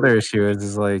mean, the market. other issue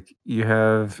is like you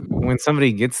have when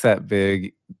somebody gets that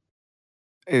big,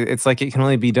 it's like it can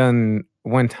only be done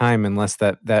one time unless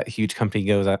that huge company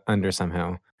goes under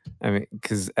somehow. I mean,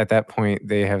 because at that point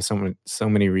they have so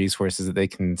many resources that they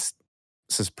can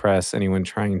suppress anyone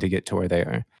trying to get to where they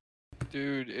are.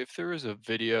 Dude, if there was a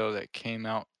video that came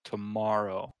out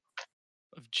tomorrow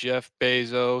of Jeff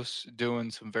Bezos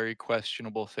doing some very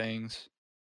questionable things,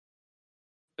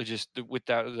 just with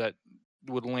that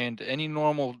would land any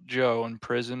normal Joe in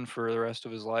prison for the rest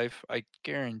of his life, I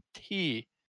guarantee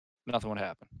nothing would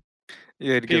happen.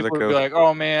 Yeah, to get People like would be like,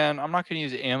 "Oh man, I'm not gonna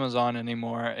use Amazon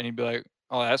anymore," and he'd be like,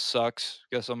 "Oh, that sucks.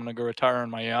 Guess I'm gonna go retire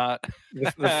on my yacht."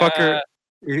 the fucker.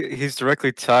 He's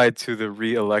directly tied to the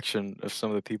re-election of some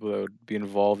of the people that would be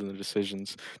involved in the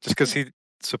decisions, just because he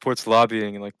supports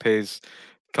lobbying and like pays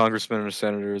congressmen or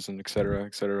senators and et cetera,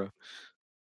 et cetera.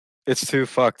 It's too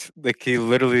fucked. Like he's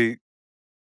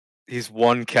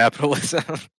one capitalism.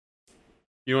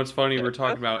 You know what's funny? Yeah, We're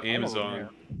talking that's about all of them, Amazon.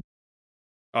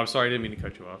 Oh, I'm sorry, I didn't mean to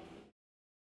cut you off.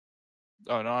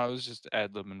 Oh no, I was just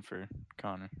ad-libbing for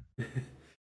Connor.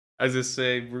 As I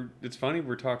say, it's funny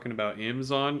we're talking about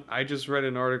Amazon. I just read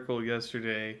an article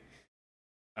yesterday.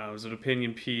 It was an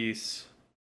opinion piece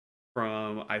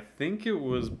from, I think it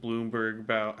was Bloomberg,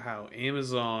 about how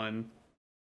Amazon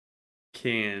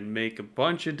can make a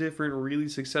bunch of different really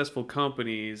successful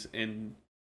companies and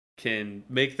can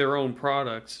make their own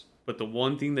products, but the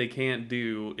one thing they can't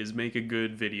do is make a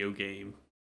good video game.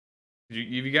 Have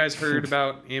you guys heard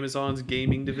about Amazon's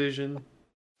gaming division?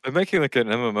 They're making like an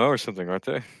MMO or something, aren't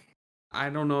they? I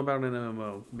don't know about an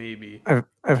MMO, maybe.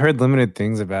 I've heard limited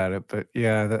things about it, but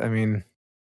yeah, I mean,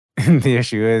 the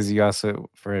issue is you also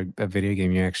for a video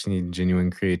game you actually need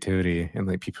genuine creativity and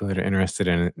like people that are interested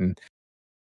in it. And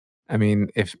I mean,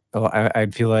 if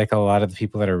I'd feel like a lot of the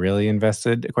people that are really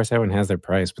invested, of course, everyone has their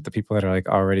price, but the people that are like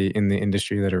already in the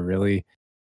industry that are really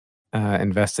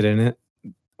invested in it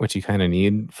which you kind of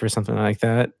need for something like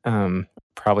that.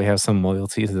 Probably have some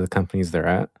loyalty to the companies they're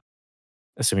at,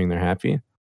 assuming they're happy.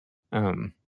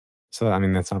 So I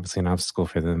mean, that's obviously an obstacle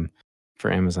for them,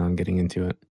 for Amazon getting into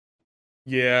it.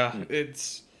 Yeah,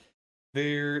 it's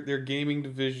their gaming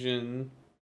division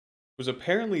was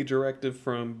apparently a directive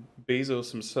from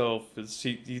Bezos himself. As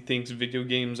he thinks video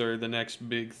games are the next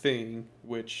big thing,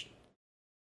 which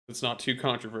it's not too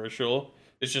controversial.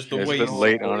 It's just the Yeah, it's a way bit he's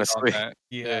late, on honestly. that.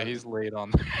 Yeah, he's late on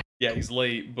that. yeah, he's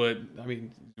late, but I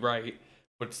mean, right.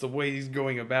 But it's the way he's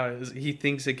going about it. Is he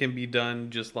thinks it can be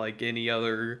done just like any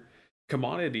other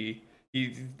commodity.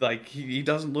 He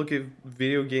doesn't look at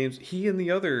video games. He and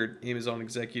the other Amazon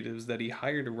executives that he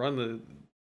hired to run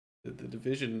the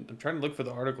division. I'm trying to look for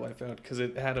the article I found because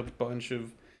it had a bunch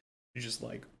of just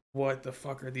like, what the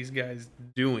fuck are these guys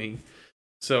doing?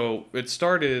 So it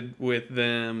started with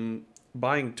them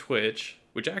buying Twitch,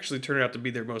 which actually turned out to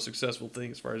be their most successful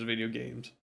thing as far as video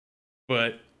games.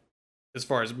 But as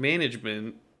far as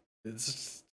management,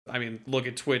 it's, I mean, look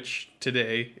at Twitch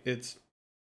today. It's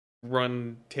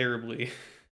run terribly.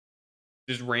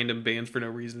 Just random bans for no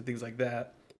reason, things like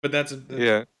that. But that's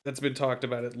been talked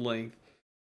about at length.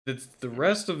 It's the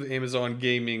rest of Amazon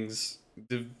Gaming's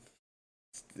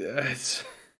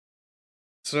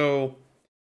so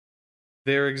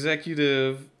their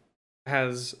executive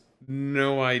has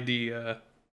no idea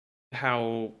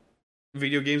how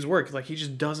video games work. Like, he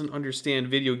just doesn't understand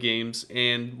video games.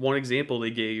 And one example they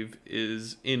gave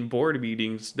is in board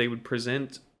meetings, they would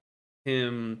present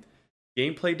him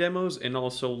gameplay demos and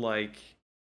also like,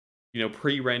 you know,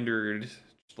 pre-rendered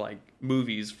like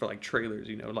movies for like trailers,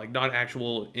 you know, like not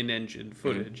actual in-engine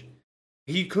footage.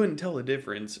 He couldn't tell the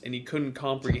difference, and he couldn't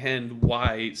comprehend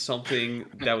why something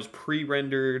that was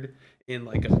pre-rendered in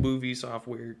like a movie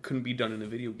software couldn't be done in a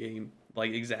video game,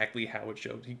 like exactly how it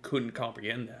shows. He couldn't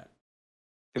comprehend that.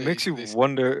 It makes you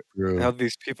wonder how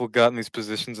these people got in these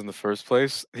positions in the first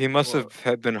place. He must have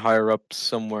had been higher up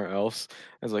somewhere else.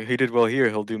 It's like, he did well here,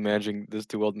 he'll do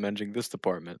well managing this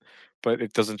department. But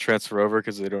it doesn't transfer over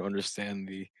because they don't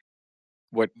understand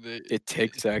what it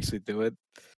takes to actually do it.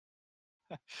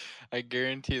 I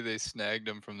guarantee they snagged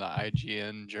him from the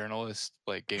IGN journalist,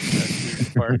 like game testing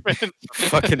department.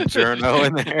 Fucking journo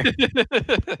in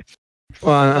there.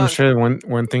 Well, I'm sure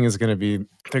one thing is going to be,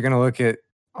 they're going to look at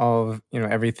all of,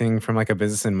 everything from like a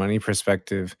business and money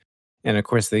perspective, and of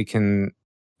course they can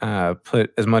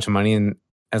put as much money in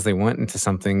as they want into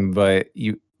something. But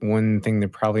one thing they're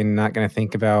probably not going to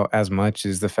think about as much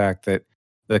is the fact that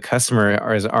the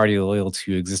customer is already loyal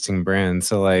to existing brands.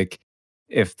 So like,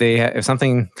 if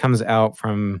something comes out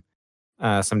from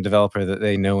some developer that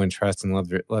they know and trust and love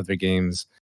their games,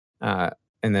 and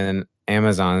then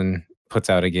Amazon puts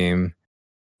out a game,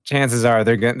 chances are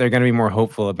they're going to be more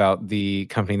hopeful about the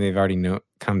company they've already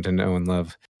come to know and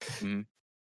love.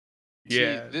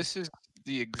 Yeah, see, this is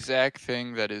the exact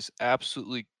thing that is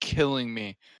absolutely killing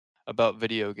me about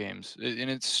video games, and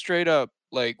it's straight up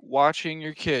like watching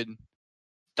your kid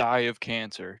die of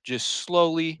cancer, just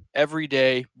slowly every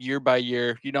day, year by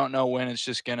year. You don't know when it's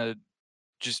just gonna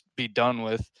just be done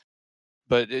with,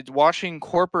 but watching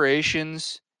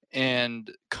corporations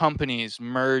and companies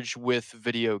merge with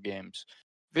video games.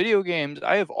 Video games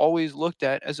I have always looked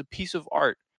at as a piece of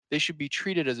art. They should be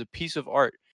treated as a piece of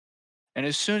art. And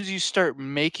as soon as you start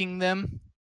making them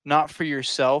not for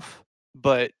yourself,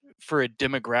 but for a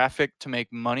demographic to make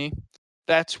money,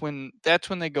 that's when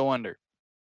they go under.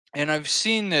 And I've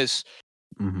seen this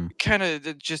kind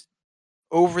of just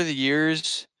over the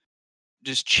years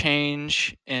just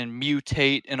change and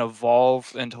mutate and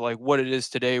evolve into like what it is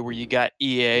today, where you got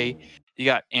EA, you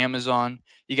got Amazon,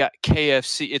 you got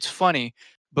KFC. It's funny,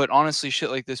 but honestly,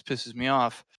 shit like this pisses me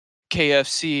off.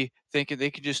 KFC thinking they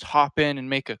could just hop in and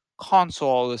make a console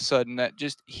all of a sudden that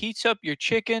just heats up your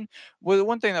chicken. Well, the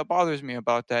one thing that bothers me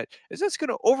about that is that's going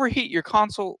to overheat your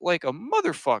console like a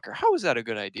motherfucker. How is that a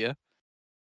good idea?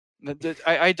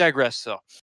 I digress, though.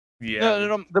 Yeah.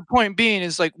 No, the point being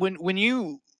is like when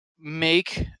you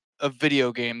make a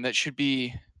video game that should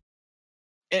be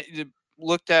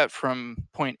looked at from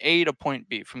point A to point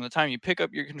B, from the time you pick up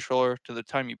your controller to the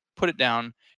time you put it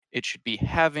down, it should be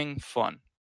having fun,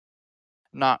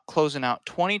 not closing out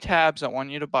 20 tabs that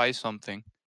want you to buy something,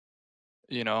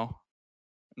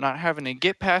 not having to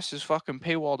get past this fucking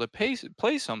paywall to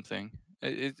play something.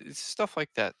 It's stuff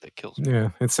like that kills me. Yeah,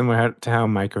 it's similar to how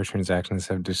microtransactions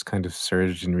have just kind of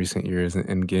surged in recent years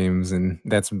in games, and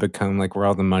that's become like where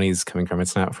all the money is coming from.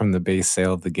 It's not from the base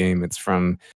sale of the game, it's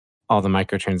from all the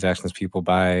microtransactions people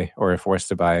buy or are forced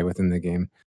to buy within the game.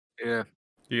 Yeah.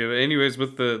 Yeah, but anyways,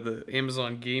 with the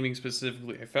Amazon Gaming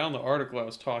specifically, I found the article I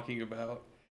was talking about,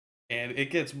 and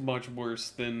it gets much worse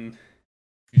than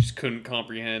you just couldn't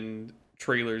comprehend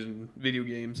trailers and video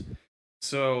games.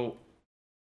 So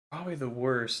probably the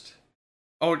worst.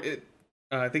 Oh,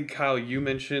 I think Kyle, you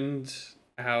mentioned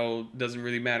how it doesn't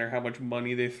really matter how much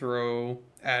money they throw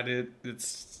at it.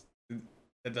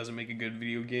 That doesn't make a good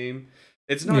video game.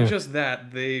 It's not just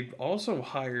that. They also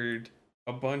hired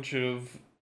a bunch of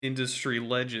industry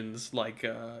legends, like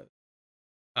one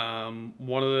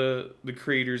of the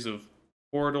creators of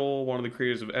Portal, one of the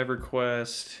creators of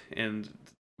EverQuest, and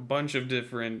a bunch of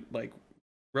different like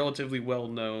relatively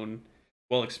well-known,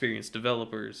 well-experienced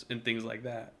developers and things like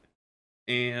that.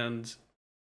 And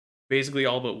basically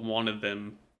all but one of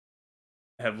them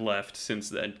have left since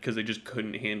then because they just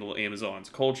couldn't handle Amazon's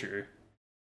culture.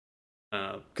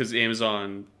 Because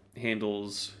Amazon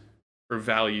handles or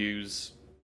values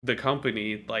the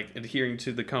company, like adhering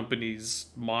to the company's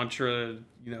mantra,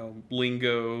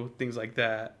 lingo, things like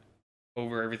that,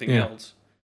 over everything else.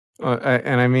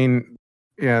 And I mean,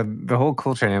 the whole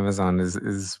culture at Amazon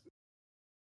is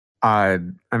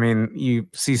odd. I mean, you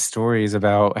see stories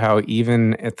about how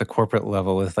even at the corporate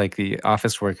level with like the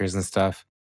office workers and stuff,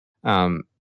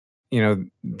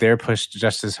 they're pushed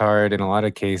just as hard in a lot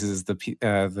of cases the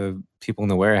people in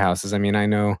the warehouses. I mean, I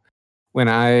know when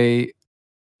I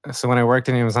worked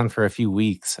in Amazon for a few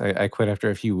weeks, I quit after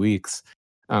a few weeks.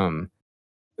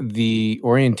 The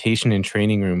orientation and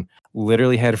training room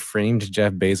literally had framed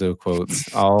Jeff Bezos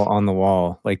quotes all on the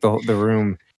wall. Like the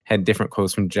room had different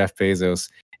quotes from Jeff Bezos,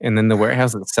 and then the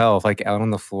warehouse itself, like out on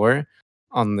the floor,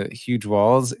 on the huge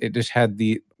walls, it just had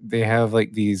they have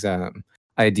like these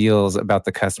ideals about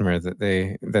the customer that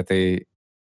they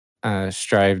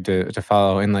strive to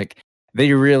follow, and like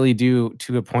they really do,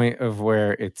 to a point of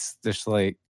where it's just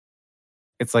like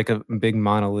it's like a big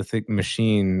monolithic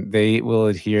machine. They will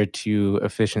adhere to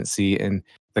efficiency and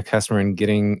the customer, and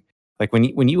getting like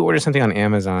when you order something on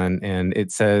Amazon and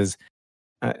it says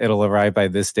it'll arrive by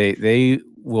this date, they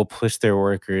will push their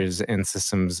workers and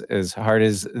systems as hard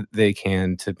as they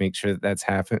can to make sure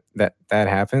that that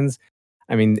happens.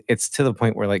 I mean, it's to the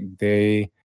point where like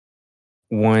they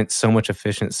want so much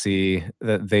efficiency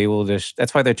that they will just,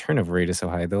 that's why their turnover rate is so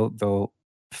high. They'll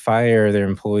fire their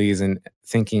employees and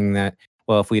thinking that,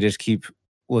 well, if we just keep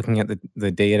looking at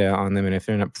the data on them, and if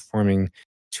they're not performing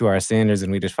to our standards,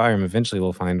 and we just fire them, eventually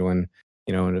we'll find one,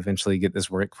 and eventually get this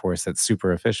workforce that's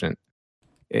super efficient.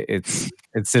 It's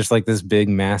just like this big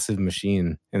massive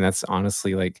machine, and that's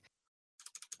honestly like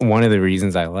one of the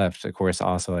reasons I left. Of course,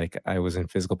 also like I was in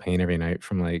physical pain every night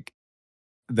from like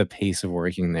the pace of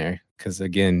working there, because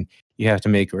again, you have to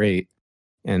make rate,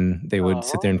 and they would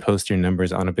sit there and post your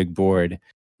numbers on a big board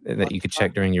that you could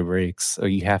check during your breaks. So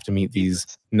you have to meet these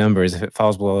numbers. If it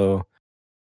falls below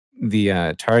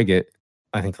the target,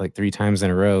 I think like 3 times in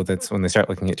a row, that's when they start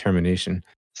looking at termination.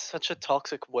 Such a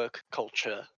toxic work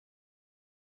culture.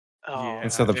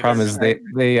 And so the problem is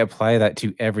they apply that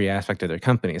to every aspect of their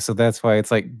company. So that's why it's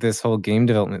like this whole game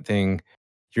development thing,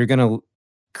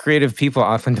 creative people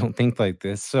often don't think like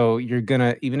this. So you're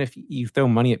gonna, even if you throw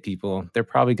money at people, they're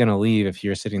probably gonna leave if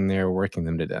you're sitting there working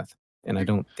them to death. And I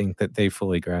don't think that they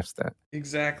fully grasp that.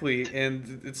 Exactly.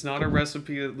 And it's not a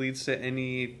recipe that leads to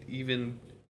any even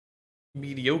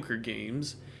mediocre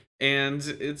games. And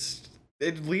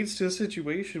it leads to a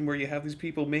situation where you have these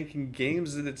people making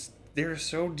games that they're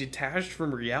so detached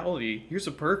from reality. Here's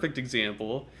a perfect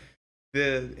example.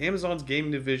 The Amazon's game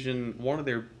division, one of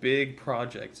their big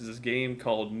projects is this game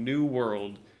called New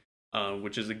World,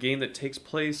 which is a game that takes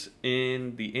place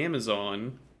in the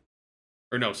Amazon.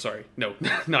 Or no, sorry, no,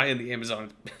 not in the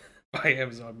Amazon, by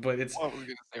Amazon, but it's. I was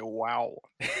gonna say, wow,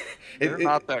 they're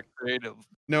not that creative.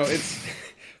 No,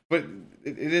 but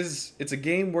it is. It's a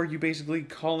game where you basically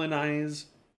colonize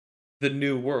the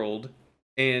New World,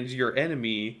 and your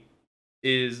enemy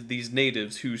is these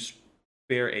natives who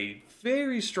bear a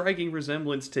very striking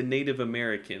resemblance to Native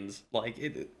Americans. Like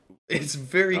it's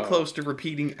very close to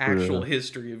repeating actual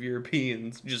history of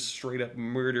Europeans just straight up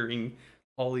murdering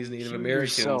all these Native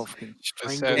Americans.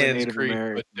 Native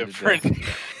American, but different.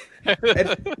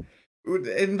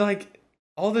 and like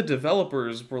all the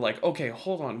developers were like, okay,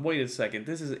 hold on, wait a second,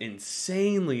 this is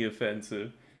insanely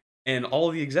offensive. And all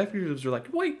the executives were like,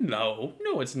 wait, no,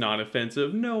 it's not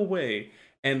offensive, no way.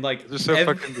 And like they're so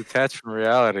fucking detached from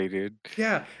reality, dude.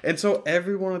 Yeah, and so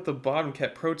everyone at the bottom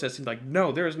kept protesting, like,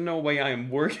 no, there is no way I am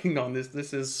working on this.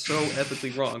 This is so ethically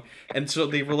wrong. And so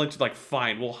they were like,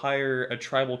 fine, we'll hire a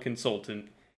tribal consultant.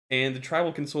 And the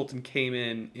tribal consultant came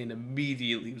in and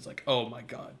immediately was like, oh my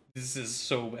god, this is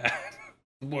so bad.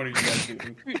 What are you guys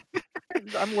doing?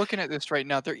 I'm looking at this right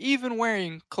now. They're even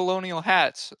wearing colonial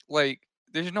hats. Like,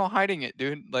 there's no hiding it,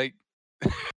 dude. Like,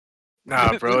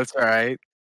 Nah, bro, it's all right.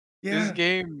 This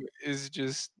game is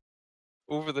just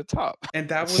over the top. And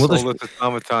that was Soulless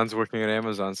automatons working at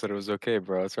Amazon said it was okay,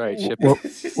 bro. It's all right. Ship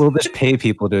it. We'll just pay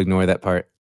people to ignore that part.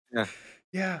 Yeah.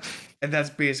 Yeah, and that's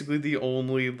basically the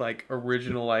only like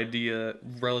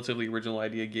relatively original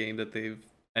idea game that they've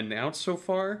announced so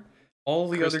far. All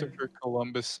the other Christopher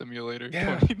Columbus Simulator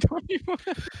Yeah. 2021.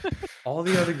 all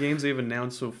the other games they've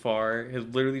announced so far has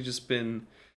literally just been,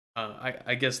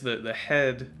 I guess the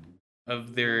head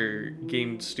of their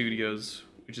game studios,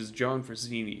 which is John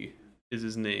Frazzini, is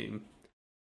his name.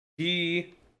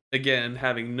 He, again,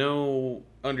 having no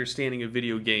understanding of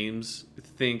video games,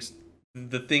 thinks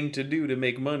the thing to do to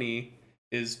make money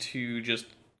is to just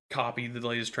copy the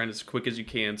latest trend as quick as you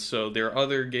can. So their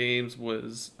other games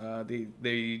was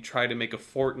they tried to make a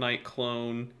Fortnite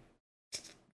clone.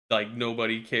 Like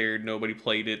nobody cared, nobody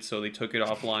played it, so they took it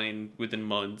offline within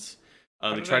months.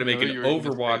 They tried to make an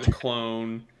Overwatch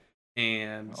clone,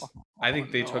 and I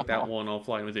think they took that one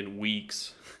offline within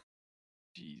weeks.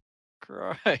 Jesus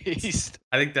Christ.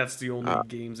 I think that's the only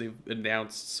games they've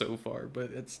announced so far,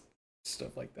 but it's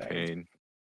stuff like that. Pain.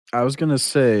 I was gonna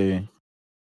say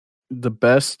the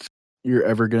best you're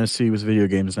ever gonna see with video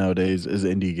games nowadays is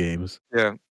indie games.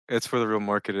 Yeah, it's where the real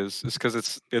market is. It's because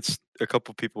it's a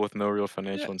couple people with no real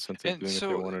financial incentive doing what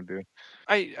they want to do.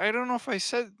 I don't know if I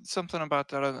said something about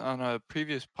that on a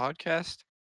previous podcast,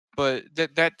 but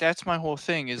that's my whole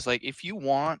thing is like if you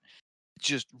want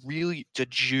just really the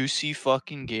juicy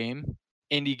fucking game,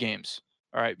 indie games.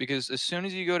 All right, because as soon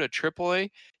as you go to AAA,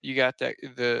 you got that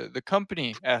the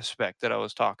company aspect that I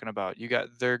was talking about.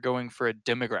 They're going for a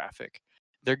demographic.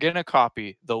 They're gonna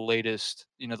copy the latest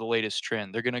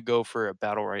trend. They're gonna go for a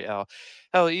battle royale.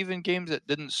 Hell, even games that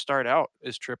didn't start out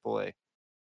as AAA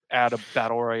add a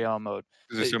battle royale mode.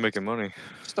 They're still making money.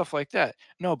 Stuff like that.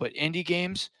 No, but indie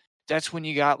games, that's when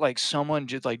you got like someone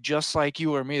just like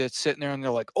you or me that's sitting there and they're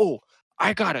like, oh,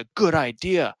 I got a good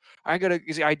idea.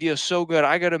 The idea so good.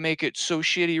 I got to make it so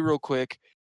shitty real quick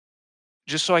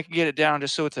just so I can get it down,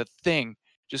 just so it's a thing,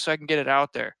 just so I can get it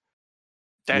out there.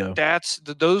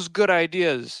 Those good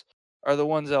ideas are the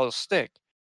ones that'll stick.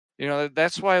 You know,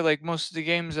 that's why like most of the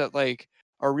games that like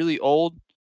are really old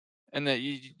and that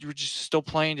you're just still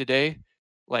playing today,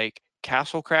 like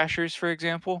Castle Crashers, for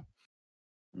example,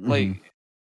 like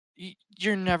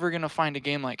you're never gonna find a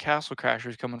game like Castle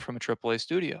Crashers coming from a AAA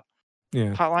studio.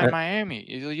 Yeah, Hotline Miami,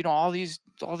 you know, all these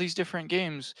different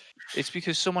games. It's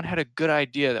because someone had a good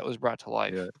idea that was brought to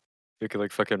life. Yeah. You could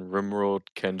like fucking Rimworld,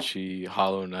 Kenshi,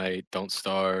 Hollow Knight, Don't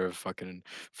Starve, fucking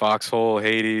Foxhole,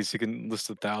 Hades. You can list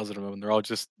 1,000 of them. And they're all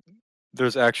just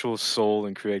there's actual soul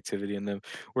and creativity in them.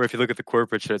 Where if you look at the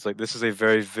corporate shit, it's like this is a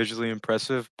very visually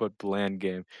impressive but bland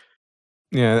game.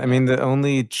 Yeah, I mean the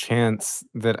only chance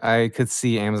that I could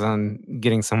see Amazon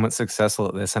getting somewhat successful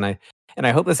at this, and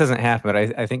I hope this doesn't happen,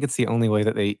 but I think it's the only way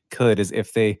that they could is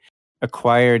if they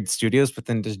acquired studios but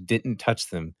then just didn't touch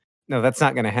them. No, that's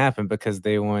not going to happen because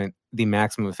they want the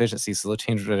maximum efficiency, so they'll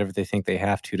change whatever they think they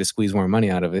have to squeeze more money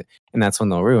out of it, and that's when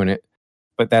they'll ruin it.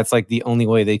 But that's like the only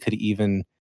way they could even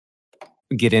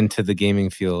get into the gaming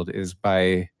field is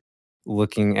by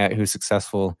looking at who's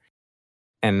successful.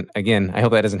 And again, I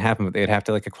hope that doesn't happen, but they'd have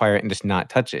to like acquire it and just not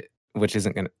touch it, which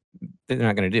they're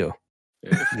not gonna do.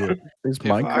 Is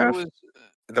Minecraft?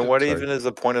 Then what even is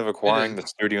the point of acquiring the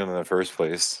studio in the first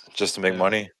place? Just to make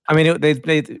money? I mean,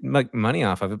 they'd make money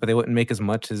off of it, but they wouldn't make as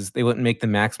much as they wouldn't make the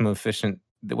maximum efficient.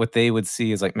 What they would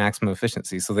see is like maximum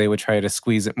efficiency, so they would try to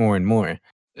squeeze it more and more.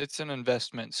 It's an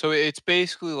investment, so it's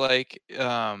basically like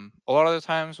a lot of the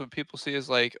times what people see is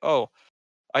like, oh,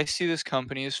 I see this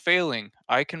company is failing.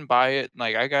 I can buy it.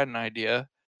 Like I got an idea.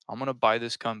 I'm gonna buy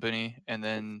this company and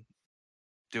then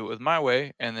do it with my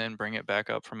way and then bring it back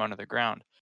up from under the ground.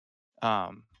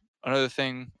 Another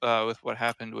thing with what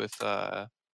happened with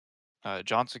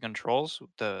Johnson Controls,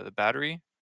 the battery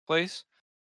place,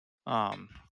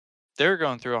 they were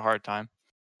going through a hard time,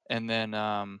 and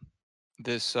then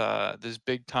this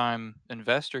big time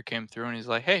investor came through and he's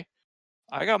like, "Hey,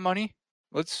 I got money.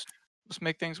 Let's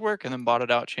make things work," and then bought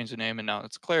it out, changed the name, and now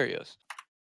it's Clarios.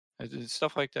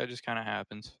 Stuff like that just kind of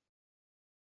happens.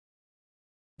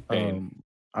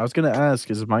 I was gonna ask,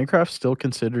 is Minecraft still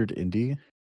considered indie?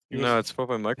 No, it's bought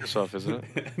by Microsoft, isn't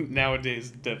it? Nowadays,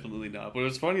 definitely not. But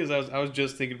what's funny is I was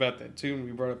just thinking about that too when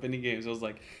we brought up indie games. I was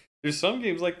like, there's some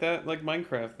games like that, like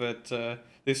Minecraft, that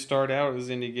they start out as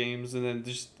indie games and then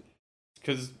just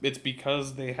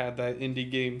because they had that indie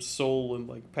game soul and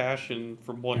like passion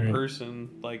from one person.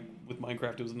 Like with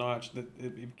Minecraft, it was Notch that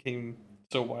it became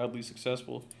so wildly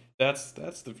successful. That's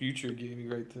the future of gaming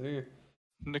right there.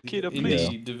 Nikita, please.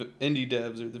 Indie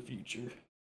devs are the future.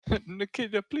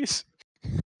 Nikita, please.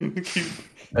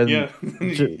 And Yeah,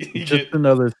 just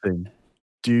another thing.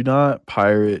 Do not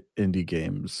pirate indie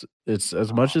games. It's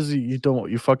as much as you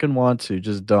fucking want to,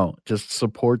 just don't. Just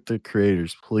support the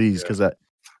creators, please, Yeah.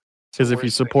 because if you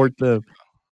support them,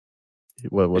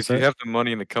 what's If you that? have the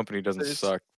money and the company doesn't It's,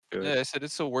 suck, do yeah, it. I said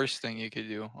it's the worst thing you could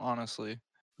do, honestly.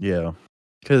 Yeah,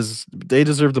 because they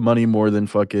deserve the money more than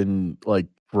fucking like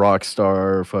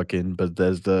Rockstar, or fucking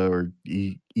Bethesda, or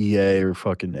EA, or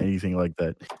fucking anything like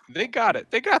that. They got it.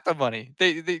 They got the money. They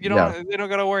you Yeah. don't they don't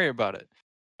gotta worry about it.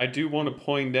 I do want to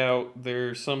point out there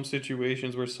are some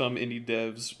situations where some indie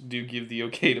devs do give the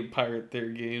okay to pirate their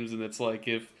games, and it's like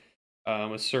if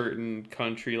a certain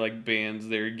country like bans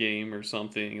their game or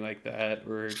something like that,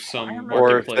 or some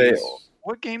Or if they, marketplace.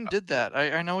 What game did that?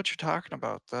 I know what you're talking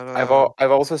about. That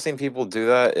I've also seen people do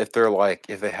that if they're like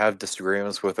if they have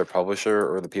disagreements with their publisher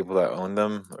or the people that own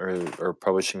them or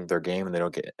publishing their game and they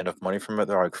don't get enough money from it.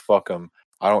 They're like, fuck them.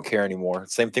 I don't care anymore.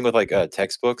 Same thing with like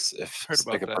textbooks. If heard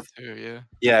about like that too. Yeah.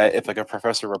 yeah, if like a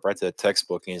professor writes a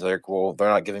textbook and he's like, well, they're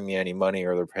not giving me any money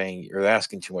or they're paying or they're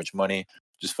asking too much money,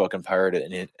 just fucking pirate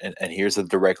it and here's a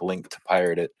direct link to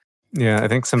pirate it. Yeah, I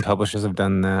think some publishers have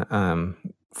done that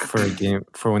for a game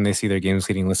for when they see their games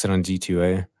getting listed on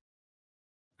G2A.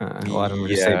 A lot of them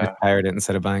just say just Yeah. pirate it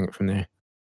instead of buying it from there.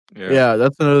 Yeah,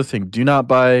 that's another thing. Do not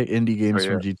buy indie games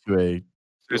yeah. from G2A.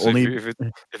 Seriously,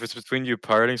 if it's between you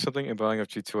pirating something and buying off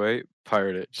G2A,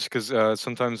 pirate it. Just because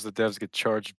sometimes the devs get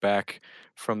charged back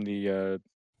from the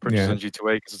purchase Yeah. on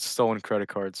G2A because it's stolen credit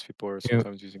cards people are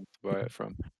sometimes using to buy it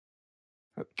from.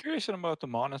 Curious about the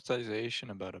monetization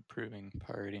about approving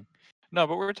pirating. No,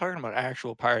 but we're talking about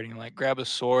actual pirating, like grab a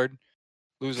sword,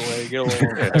 lose a leg, get a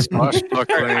little Yeah,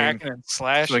 swashbuckling, hacking and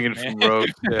slashing, swinging man. from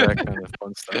ropes, yeah, that kind of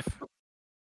fun stuff.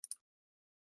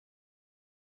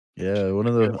 Yeah, one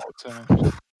of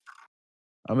the.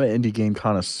 I'm an indie game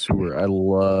connoisseur. I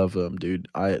love them, dude.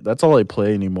 That's all I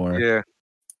play anymore. Yeah.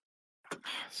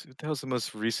 So that was the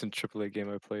most recent AAA game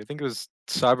I played. I think it was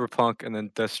Cyberpunk and then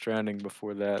Death Stranding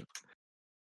before that.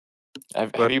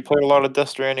 Have you played a lot of Death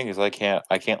Stranding? Because I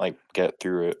can't like get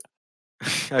through it.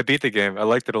 I beat the game. I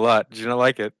liked it a lot. Did you not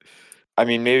like it? I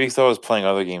mean, maybe because I was playing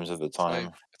other games at the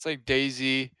time. It's like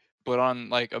DayZ, but on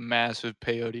like a massive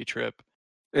peyote trip.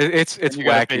 It's You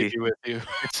got a wacky. baby with you.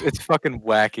 It's fucking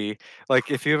wacky. Like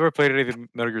if you ever played any of the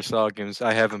Metal Gear Solid games,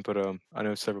 I haven't, but I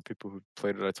know several people who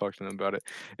played it. I talked to them about it.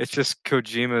 It's just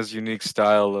Kojima's unique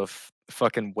style of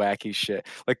fucking wacky shit.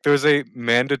 Like there's a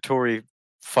mandatory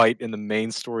fight in the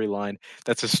main storyline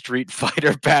that's a Street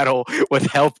Fighter battle with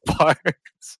health bars.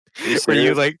 Where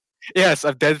you like, yes,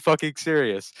 I'm dead fucking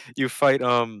serious. You fight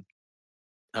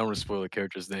I don't want to spoil the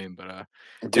character's name, but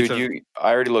dude,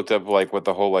 I already looked up like what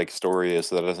the whole like story is,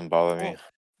 so that doesn't bother me.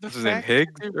 What's his name?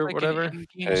 Higgs or whatever?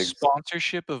 Higgs.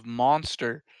 Sponsorship of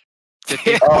Monster. That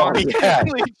they yeah.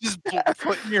 just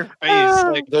put in your face.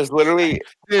 Like there's literally,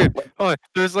 dude,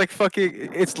 there's like fucking.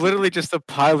 It's literally just a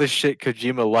pile of shit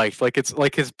Kojima liked. Like it's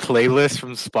like his playlist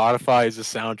from Spotify is a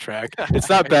soundtrack. It's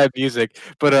not bad music,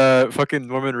 but fucking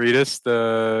Norman Reedus,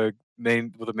 the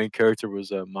main character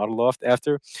was modeled off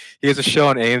after. He has a show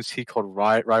on AMC called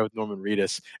Ride with Norman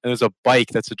Reedus, and there's a bike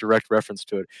that's a direct reference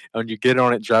to it. And when you get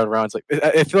on it and drive around, it's like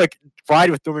I feel like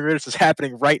Ride with Norman Reedus is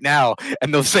happening right now,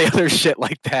 and they'll say other shit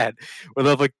like that, where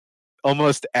they'll have like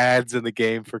almost ads in the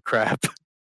game for crap.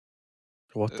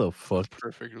 What the fuck?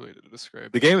 Perfect way to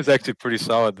describe the game is actually pretty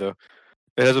solid though.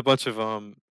 It has a bunch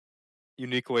of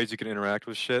unique ways you can interact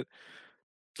with shit.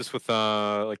 Just with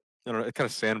like I don't know, kind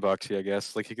of sandboxy, I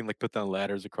guess. Like you can like put down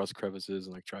ladders across crevices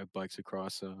and like drive bikes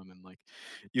across them and like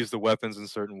use the weapons in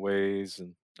certain ways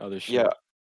and other shit. Yeah,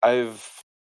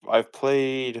 I've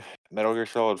played Metal Gear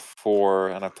Solid 4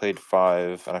 and I played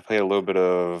 5 and I played a little bit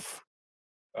of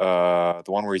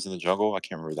the one where he's in the jungle. I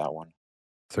can't remember that one.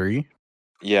 3?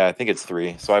 Yeah, I think it's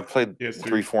 3. So I played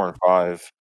 3, 4, and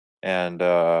 5, and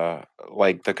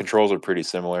like the controls are pretty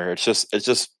similar. It's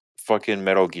just fucking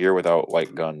Metal Gear without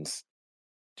like guns.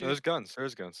 There's guns.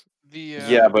 There's guns.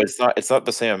 Yeah, but it's not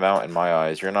the same amount in my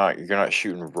eyes. You're not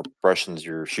shooting Russians.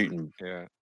 You're shooting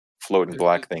floating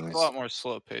black things. It's a lot more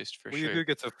slow paced for sure. sure. You do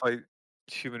get to fight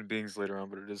human beings later on,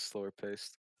 but it is slower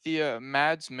paced. The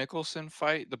Mads Mikkelsen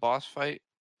fight, the boss fight,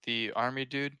 the army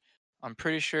dude. I'm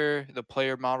pretty sure the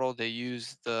player model they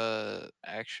use the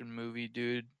action movie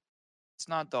dude. It's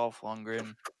not Dolph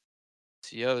Lundgren.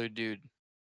 It's the other dude.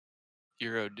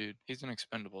 Euro dude. He's in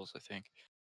Expendables, I think.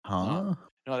 Huh?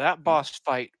 No, that boss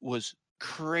fight was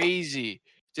crazy.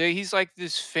 Dude, he's like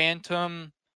this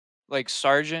phantom, like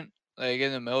sergeant, like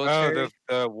in the military. Oh,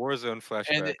 the Warzone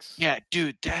flashbacks. Yeah,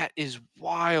 dude, that is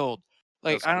wild.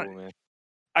 Like That's cool,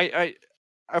 man.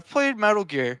 I've played Metal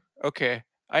Gear. Okay,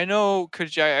 I know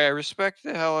I respect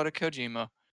the hell out of Kojima,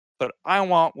 but I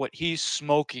want what he's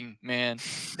smoking, man.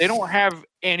 They don't have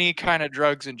any kind of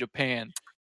drugs in Japan.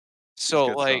 So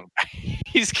got like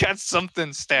he's got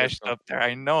something stashed up there.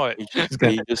 I know it.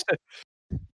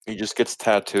 He just gets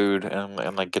tattooed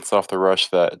and like gets off the rush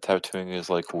that tattooing is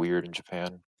like weird in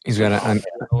Japan. He's got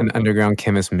an underground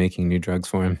chemist making new drugs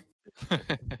for him.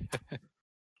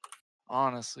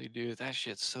 Honestly, dude, that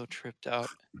shit's so tripped out.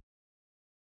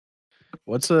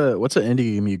 What's an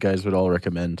indie game you guys would all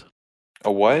recommend?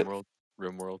 A what?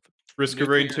 RimWorld. Risk of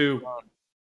Rain 2.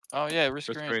 Oh yeah, Risk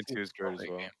of Rain 2 is great as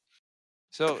well. Game.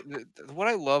 So what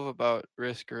I love about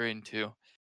Risk of Rain 2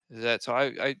 is that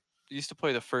I used to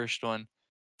play the first one.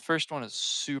 The first one is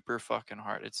super fucking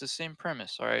hard. It's the same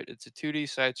premise, all right? It's a 2D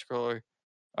side scroller,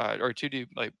 or 2D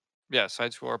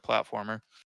side scroller platformer.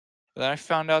 But then I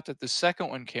found out that the second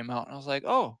one came out, and I was like,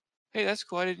 oh, hey, that's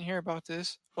cool. I didn't hear about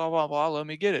this. Blah blah blah. Let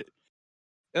me get it.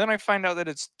 And then I find out that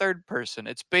it's third person.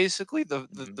 It's basically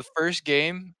the first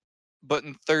game, but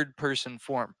in third person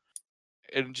form.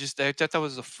 And just I thought that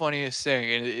was the funniest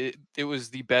thing, and it was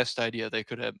the best idea they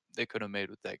could have made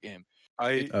with that game.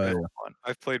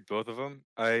 I've played both of them.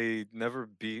 I never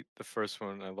beat the first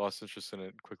one. I lost interest in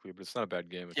it quickly, but it's not a bad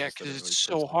game. Yeah, because it's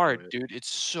so hard, dude. It's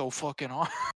so fucking hard.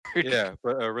 Yeah,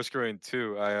 but Risk of Rain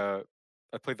 2, I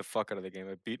played the fuck out of the game.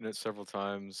 I've beaten it several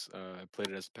times. I played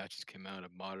it as patches came out. I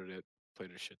modded it.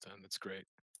 Played it a shit ton. It's great.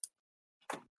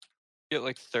 Get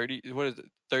like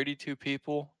 32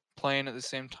 people playing at the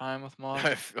same time with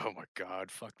mods. Oh my god,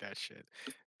 fuck that shit.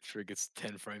 Sure, it gets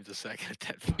 10 frames a second at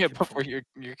 10 Yeah, before your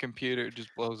computer just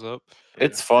blows up.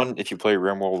 It's fun if you play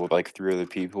RimWorld with like 3 other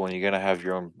people, and you're gonna have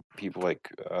your own people like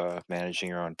managing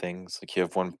your own things. Like you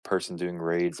have one person doing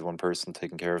raids, one person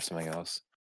taking care of something else.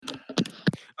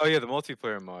 Oh yeah, the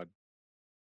multiplayer mod.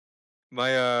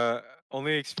 My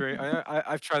only experience,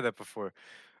 I've tried that before.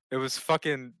 It was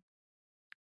fucking.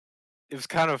 It was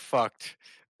kind of fucked.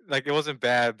 Like it wasn't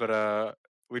bad, but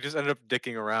we just ended up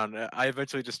dicking around. I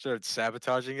eventually just started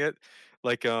sabotaging it.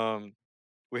 Like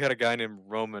we had a guy named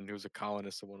Roman who was a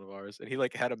colonist of one of ours, and he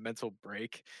like had a mental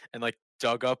break and like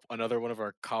dug up another one of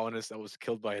our colonists that was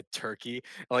killed by a turkey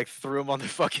and like threw him on the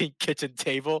fucking kitchen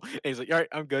table. And he's like, "All right,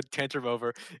 I'm good." Tantrum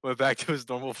over. Went back to his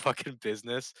normal fucking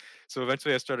business. So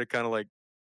eventually, I started kind of like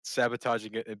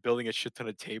sabotaging it and building a shit ton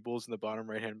of tables in the bottom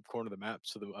right hand corner of the map,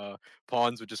 so the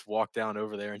pawns would just walk down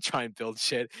over there and try and build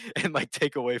shit and like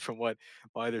take away from what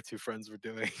my other 2 friends were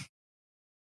doing.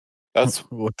 That's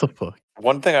what the fuck.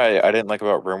 One thing I didn't like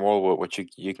about RimWorld, which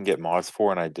you can get mods for,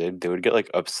 and I did. They would get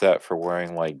like upset for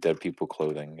wearing like dead people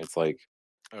clothing. It's like,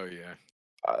 oh yeah,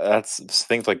 that's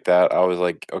things like that. I was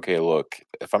like, okay, look,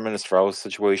 if I'm in a survival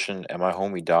situation and my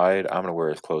homie died, I'm gonna wear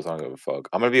his clothes. I don't give a fuck.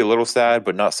 I'm gonna be a little sad,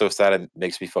 but not so sad it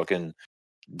makes me fucking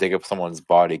dig up someone's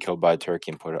body killed by a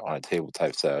turkey and put it on a table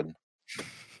type sad.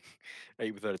 I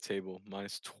eat without a table,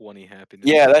 -20 happiness.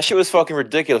 Yeah, that shit was fucking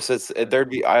ridiculous. There'd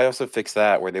be. I also fixed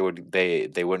that where they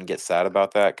wouldn't get sad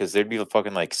about that because there'd be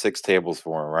fucking like 6 tables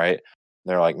for them, right? And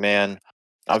they're like, man,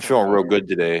 I'm feeling real good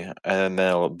today, and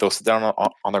then they'll sit down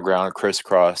on the ground,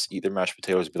 crisscross, eat their mashed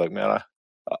potatoes, be like, man,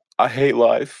 I hate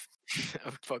life. I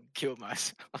would fucking kill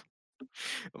myself.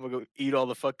 I'm gonna go eat all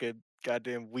the fucking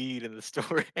goddamn weed in the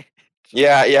storage.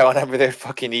 Yeah. Whenever they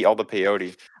fucking eat all the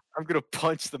peyote, I'm gonna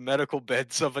punch the medical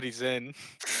bed somebody's in.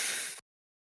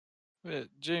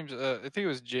 James, I think it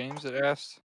was James that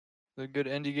asked the good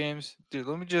indie games. Dude,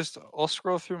 I'll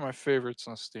scroll through my favorites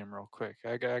on Steam real quick.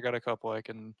 I got a couple I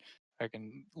can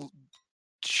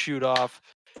shoot off.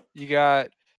 You got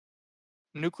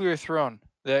Nuclear Throne.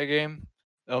 That game,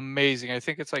 amazing. I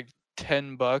think it's like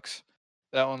 $10.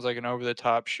 That one's like an over the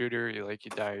top shooter. You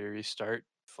die or you restart.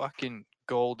 Fucking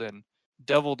golden.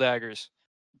 Devil Daggers.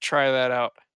 Try that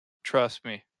out. Trust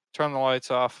me. Turn the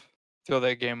lights off. Throw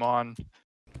that game on.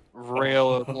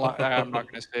 Rail. I'm not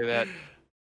gonna say that.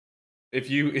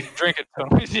 If you drink it,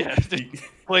 Tony. Yeah.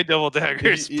 Play Devil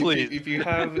Daggers, please. If you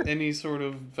have any sort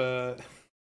of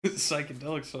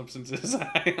psychedelic substances,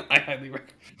 I highly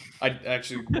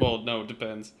recommend. No, it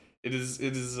depends. It is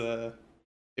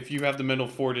if you have the mental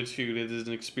fortitude, it is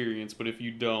an experience, but if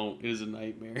you don't, it is a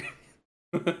nightmare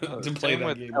to play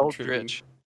that game. Eldritch.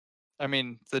 I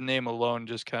mean, the name alone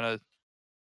just kind of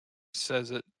says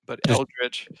it, but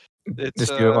Eldritch.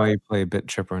 Just do it while you play Bit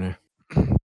Trip Runner.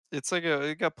 It's like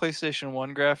it got PlayStation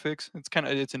 1 graphics.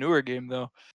 It's a newer game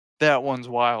though. That one's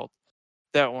wild.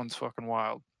 That one's fucking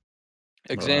wild.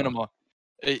 Exanima.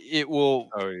 It will.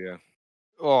 Oh yeah.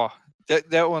 Oh,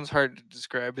 that one's hard to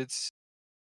describe.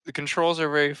 The controls are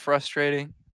very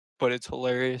frustrating, but it's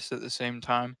hilarious at the same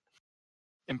time.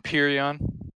 Empyrean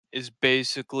is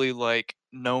basically like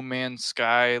No Man's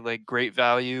Sky, like great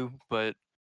value, but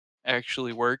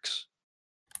actually works.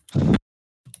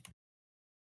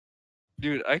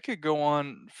 Dude, I could go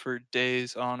on for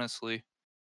days, honestly,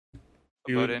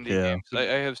 about Dude, indie Yeah. games. I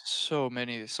have so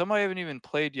many. Some I haven't even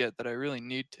played yet that I really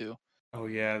need to. oh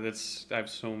yeah, I have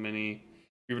so many.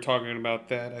 We were talking about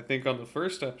that. I think on the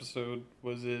first episode,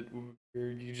 was it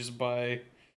where you just buy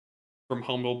from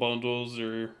Humble Bundles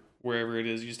or wherever it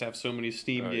is? You just have so many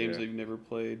Steam Oh, games yeah. that you've never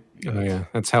played. Oh yeah,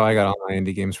 that's how I got all my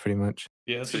indie games pretty much.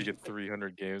 Yeah, So you get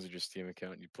 300 games with your Steam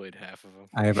account and you played half of them.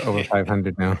 I have over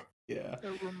 500 now. yeah.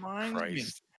 That reminds me.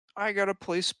 Christ. I gotta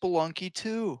play Spelunky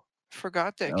too.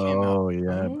 Forgot that came out. Oh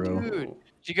yeah, bro. Dude,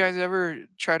 did you guys ever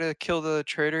try to kill the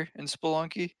traitor in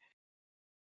Spelunky?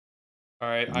 All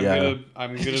right, Yeah.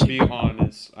 I'm gonna be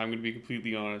honest. I'm gonna be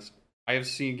completely honest. I have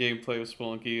seen gameplay with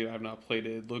Spelunky. I've not played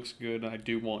it. It looks good, and I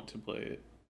do want to play it.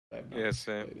 I have not Yeah,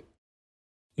 same. played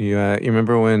it. You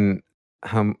remember when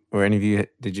or any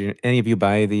of you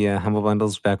buy the Humble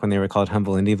Bundles back when they were called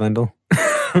Humble Indie Bundle?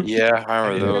 Yeah, I I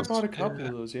remember think I those. bought a couple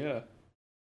of those. Yeah.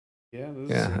 Yeah. Those,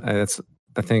 Yeah,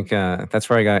 I think that's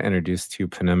where I got introduced to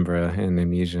Penumbra and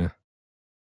Amnesia.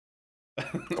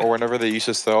 Or whenever they used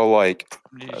to sell like,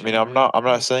 I mean, I'm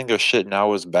not saying their shit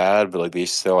now is bad, but like they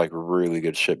used to sell like really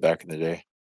good shit back in the day.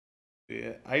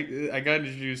 Yeah, I got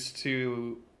introduced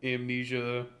to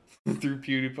Amnesia through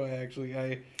PewDiePie.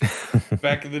 Actually,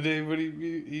 back in the day when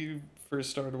he first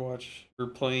started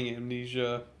playing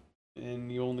Amnesia,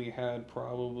 and he only had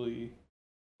probably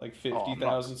like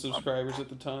 50,000 subscribers at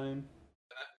the time.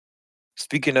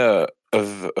 Speaking of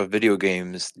video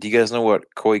games, do you guys know what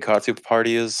Koikatsu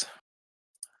Party is?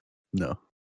 No.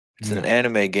 It's an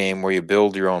anime game where you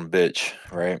build your own bitch,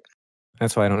 right?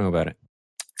 That's why I don't know about it.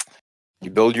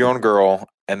 You build your own girl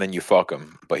and then you fuck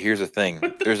them. But here's the thing: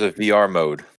 there's a VR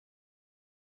mode.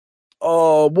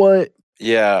 Oh, what?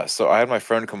 Yeah, so I had my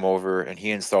friend come over and he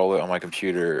installed it on my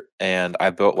computer, and I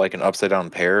built like an upside down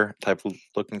pear type of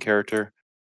looking character,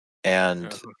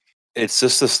 and it's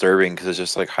just disturbing because it's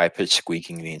just like high pitched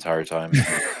squeaking the entire time.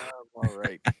 All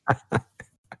right.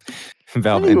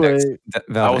 Valve Anyway.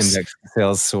 Index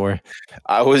sales soar.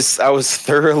 I was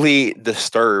thoroughly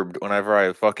disturbed whenever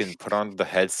I fucking put on the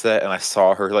headset and I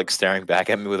saw her like staring back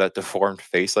at me with that deformed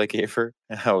face I gave her,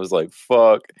 and I was like,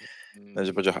 "Fuck!" There's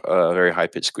a bunch of very high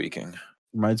pitched squeaking.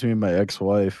 Reminds me of my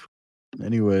ex-wife.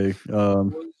 Anyway,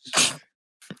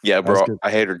 Yeah, bro, Ask it. I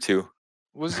hate her too.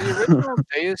 Was the original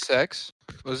Deus Ex,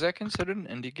 was that considered an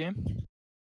indie game?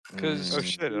 Because Oh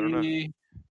shit, I don't know. I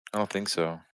don't think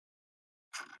so.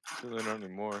 Certainly not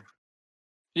anymore.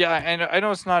 Yeah, I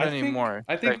know it's not I anymore.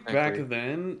 think back technically.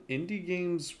 then, indie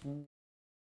games Were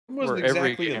wasn't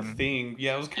every exactly a game. thing.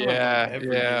 Yeah, it was kind of Yeah, like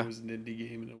every yeah. game was an indie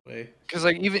game in a way. Because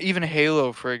like even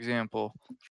Halo, for example,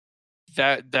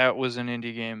 that was an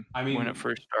indie game I when mean, it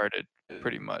first started,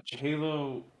 pretty much.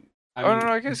 Halo. I Oh, mean,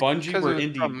 no, I guess Bungie 'cause were it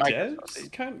was from indie Microsoft.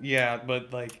 devs, kind of. Yeah,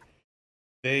 but like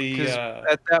they. Because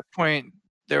at that point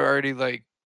they were already like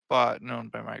bought and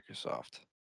owned by Microsoft.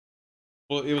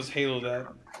 Well, it was Halo that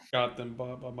got them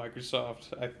bought by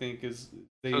Microsoft. I think is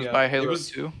they. It was by it Halo was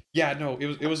 2. Yeah, no,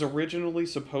 it was originally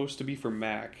supposed to be for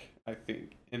Mac, I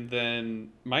think, and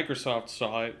then Microsoft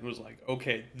saw it and was like,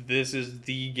 okay, this is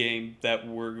the game that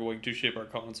we're going to ship our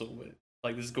console with.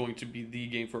 Like, this is going to be the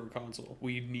game for our console.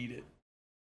 We need it,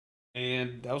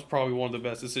 and that was probably one of the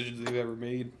best decisions they've ever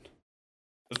made.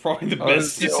 That's probably the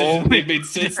best decision they've made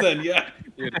since then. Yeah.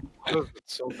 Dude, if it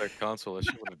sold that console, that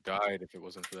shit would have died if it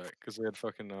wasn't for that. Because they had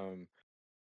fucking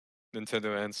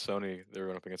Nintendo and Sony. They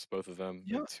were up against both of them.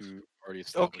 Yeah. Like two already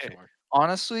established Okay. markets.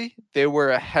 Honestly, they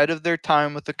were ahead of their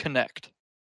time with the Kinect.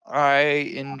 I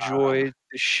enjoyed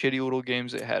the shitty little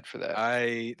games they had for that.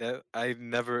 I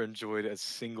never enjoyed a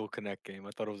single Kinect game.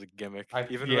 I thought it was a gimmick.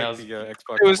 Even yeah, like the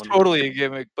Xbox. It was One totally a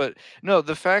gimmick, but no,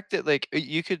 the fact that like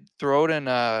you could throw it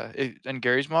in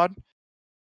Gary's mod,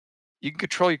 you can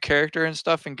control your character and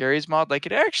stuff in Gary's mod. Like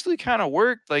it actually kind of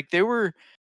worked. Like it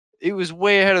was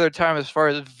way ahead of their time as far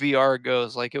as VR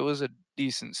goes. Like it was a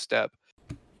decent step.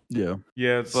 Yeah.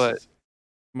 Yeah, but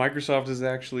Microsoft has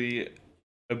actually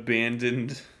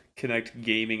abandoned Kinect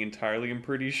gaming entirely, I'm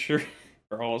pretty sure,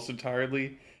 or almost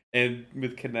entirely. And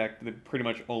with Kinect, they pretty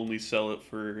much only sell it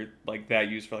for like that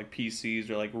use for like PCs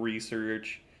or like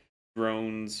research,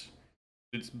 drones.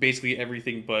 It's basically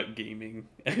everything but gaming,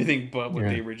 everything but what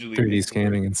they originally 3D made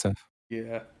scanning and stuff.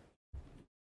 Yeah.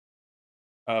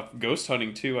 Ghost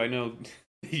hunting too. I know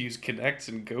they use Kinects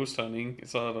in ghost hunting. I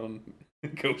saw it on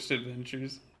Ghost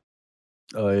Adventures.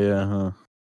 Oh yeah, huh?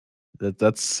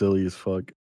 That's silly as fuck.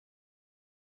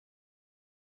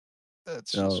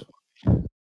 That's No. just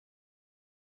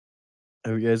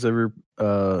Have you guys ever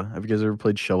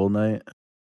played Shovel Knight?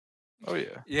 Oh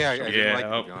yeah. Yeah, I didn't like it,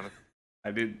 to be Yeah. honest.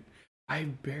 I did. I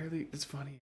barely. It's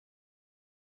funny.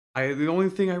 The only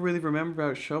thing I really remember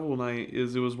about Shovel Knight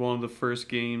is it was one of the first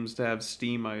games to have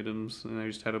Steam items, and I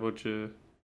just had a bunch of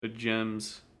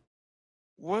gems.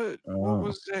 What Oh.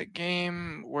 was that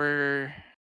game where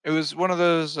it was one of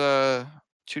those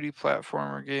 2D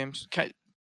platformer games?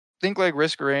 Think like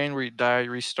Risk of Rain, where you die,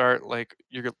 you restart. Like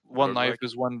your one life Roguelike?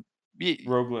 is one. Is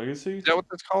Rogue Legacy? that what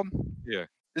that's called? Yeah.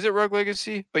 Is it Rogue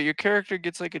Legacy? But your character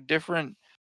gets like a different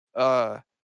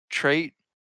trait.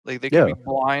 Like they can Yeah. be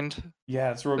blind.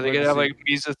 Yeah, it's Rogue Or they Legacy. can have like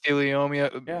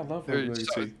mesothelioma. Yeah, I love or Rogue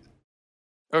Legacy.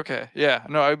 Okay, yeah.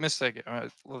 No, I missed that game. I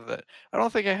love that. I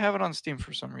don't think I have it on Steam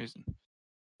for some reason.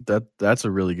 That's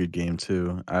a really good game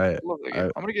too. I love that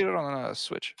game. I'm gonna get it on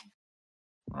Switch.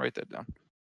 I'll write that down.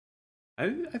 I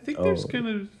think there's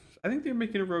I think they're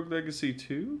making a Rogue Legacy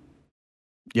 2.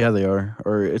 Yeah, they are.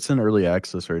 Or it's in early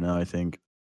access right now, I think.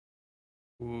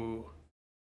 Ooh.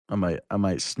 I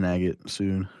might snag it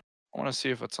soon. I want to see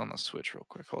if it's on the Switch real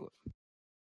quick. Hold up.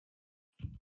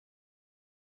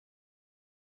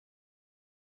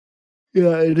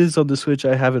 Yeah, it is on the Switch.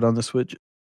 I have it on the Switch.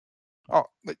 Oh,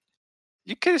 but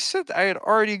you could have said that. I had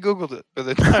already Googled it by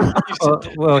the time you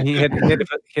said Well, he had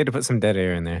to put some dead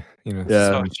air in there, you know.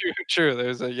 Yeah. So true.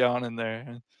 There's a yawn in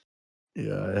there.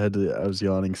 Yeah, I was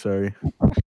yawning, sorry.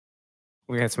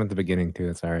 We had some at the beginning too.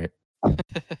 It's all right.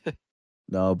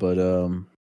 No, but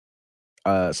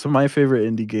some of my favorite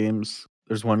indie games.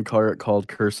 There's one called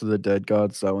Curse of the Dead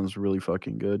Gods. That one's really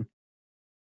fucking good.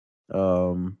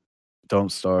 Don't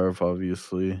Starve,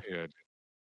 obviously. Yeah.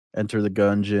 Enter the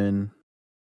Gungeon.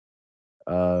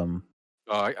 Oh,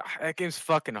 that game's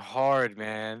fucking hard,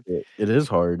 man. It is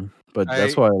hard, but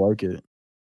that's why I like it.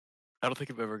 I don't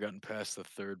think I've ever gotten past the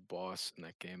third boss in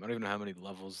that game. I don't even know how many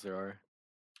levels there are.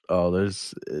 Oh,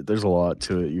 there's a lot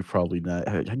to it.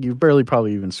 You barely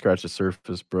probably even scratched the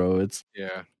surface, bro. It's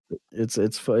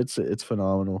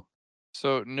phenomenal.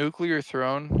 So Nuclear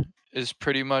Throne is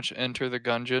pretty much Enter the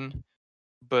Gungeon,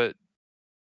 but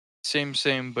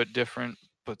same but different,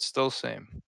 but still same.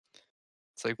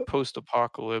 It's like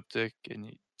post-apocalyptic, and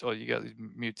you got these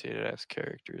mutated ass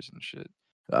characters and shit.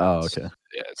 Oh, okay.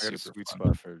 Yeah, it's I got a super sweet fun.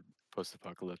 spot for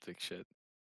post-apocalyptic shit.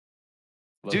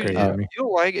 Love Dude, it. you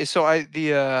like it? So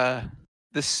the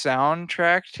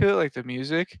soundtrack to it, like the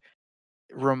music,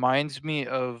 reminds me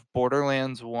of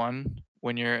Borderlands 1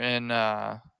 when you're in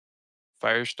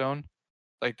Firestone.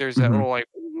 Like there's that little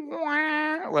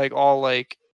like all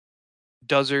like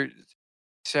desert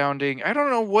sounding. I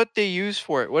don't know what they use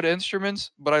for it, what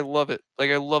instruments, but I love it. Like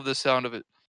I love the sound of it.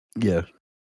 Yeah.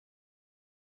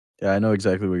 Yeah, I know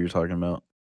exactly what you're talking about.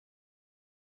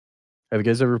 Have you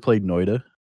guys ever played Noida?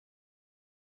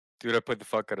 Dude, I played the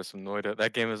fuck out of some Noida.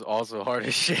 That game is also hard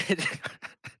as shit.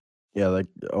 Yeah, like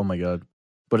oh my god.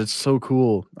 But it's so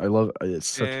cool. I love it's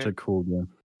such Yeah. a cool game.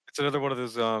 It's another one of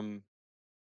those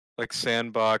like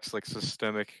sandbox, like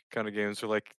systemic kind of games where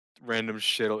like random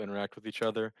shit will interact with each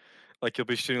other. Like you'll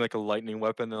be shooting like a lightning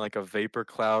weapon, then like a vapor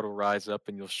cloud will rise up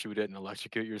and you'll shoot it and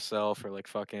electrocute yourself, or like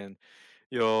fucking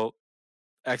you'll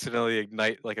accidentally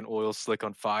ignite like an oil slick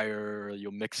on fire, or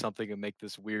you'll mix something and make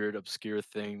this weird obscure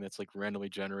thing that's like randomly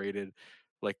generated,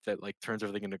 like that like turns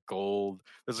everything into gold.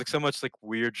 There's like so much like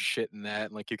weird shit in that,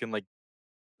 and like you can like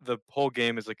the whole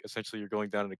game is like essentially you're going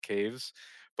down into caves,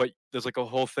 but there's like a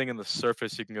whole thing in the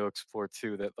surface you can go explore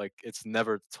too that like it's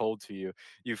never told to you.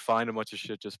 You find a bunch of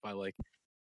shit just by like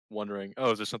wondering,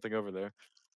 oh, is there something over there?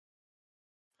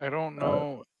 I don't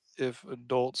know if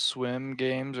Adult Swim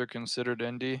games are considered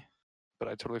indie, but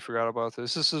I totally forgot about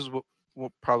this. This is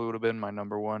what probably would have been my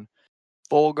number one.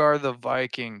 Volgar the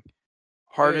Viking.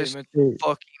 Hardest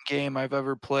fucking game I've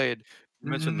ever played.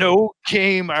 No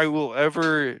game I will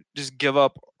ever just give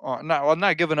up on. I'm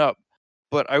not giving up,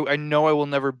 but I know I will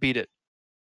never beat it.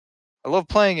 I love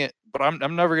playing it, but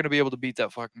I'm never gonna be able to beat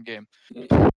that fucking game.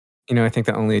 You know, I think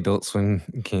the only Adult Swim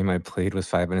game I played was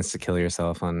 5 Minutes to Kill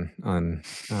Yourself on my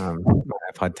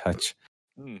iPod Touch.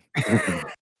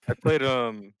 I played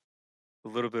a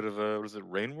little bit of what is it,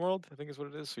 Rain World? I think is what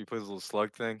it is. So you play this little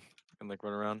slug thing and like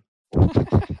run around.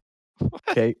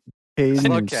 Okay.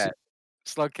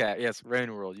 Slug cat. Yes,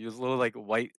 Rain World. You use a little like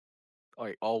white,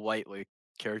 like all white like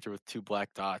character with 2 black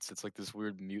dots. It's like this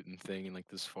weird mutant thing in like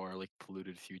this far like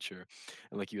polluted future,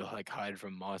 and like you like hide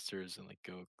from monsters and like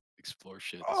go explore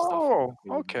shit. And Oh,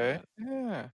 stuff. okay,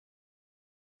 yeah.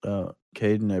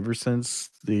 Caden, ever since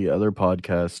the other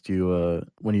podcast, you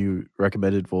when you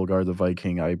recommended Volgar the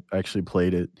Viking, I actually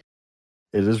played it.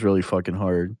 It is really fucking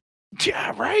hard.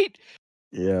 Yeah, right.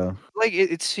 Yeah. Like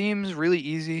it seems really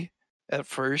easy at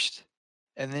first,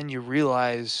 and then you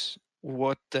realize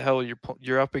what the hell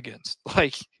you're up against.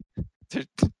 Like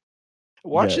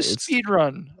Watch Yeah, a it's speed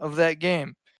run of that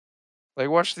game. Like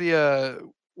watch the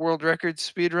world record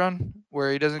speed run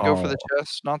where he doesn't go for the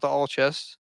chest, not the all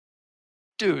chests.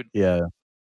 Dude, yeah.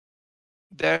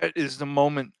 that is the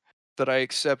moment that I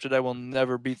accepted I will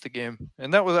never beat the game.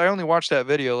 And that was I only watched that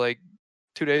video like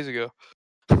 2 days ago.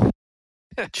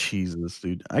 Jesus,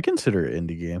 dude. I consider it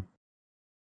indie game.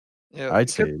 Yeah, I'd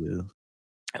say it is.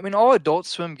 I mean, all Adult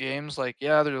Swim games, like,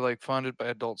 yeah, they're like funded by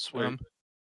Adult Swim.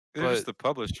 They're just But the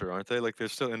publisher, aren't they? Like they're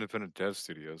still independent dev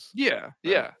studios. yeah, Right.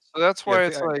 yeah. So that's Yeah, I why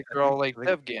think- it's I- like I they're all think- like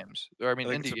I think- dev games. Or I mean,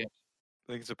 I think indie it's games.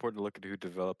 I think it's important to look at who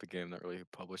developed the game, not really who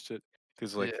published it,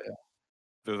 because like Yeah.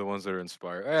 they're the ones that are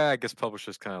inspired. I guess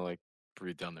publishers kind of like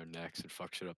breathe down their necks and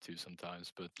fuck shit up too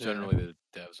sometimes, but Yeah. generally the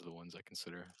devs are the ones I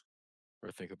consider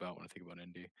or think about when I think about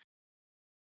indie.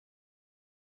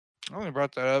 I only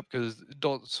brought that up because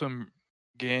Adult Swim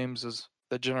games is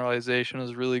the generalization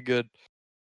is really good.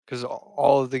 Because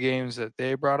all of the games that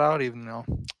they brought out, even though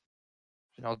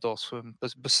Adult Swim,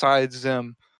 besides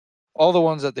them, all the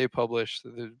ones that they published,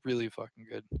 they're really fucking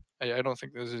good. I don't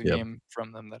think there's a game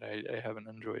from them that I haven't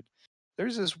enjoyed.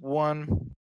 There's this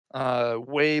one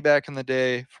way back in the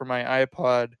day for my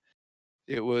iPod.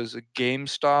 It was a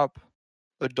GameStop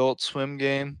Adult Swim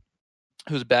game.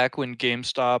 It was back when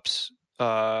GameStop's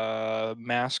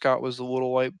mascot was the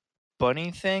little white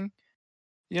bunny thing.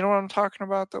 You know what I'm talking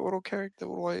about? That little character, the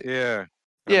little white. Yeah.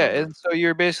 Yeah, and so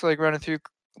you're basically like running through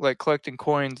like collecting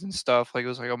coins and stuff. Like it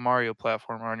was like a Mario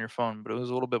platformer on your phone, but it was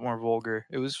a little bit more vulgar.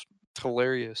 It was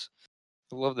hilarious.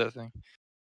 I love that thing.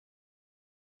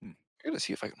 I gotta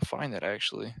see if I can find that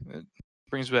actually. It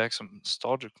brings back some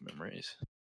nostalgic memories.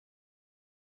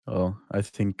 Oh, I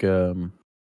think now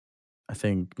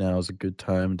is a good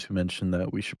time to mention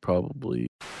that we should probably.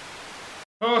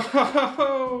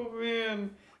 Oh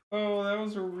man! Oh, that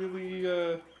was a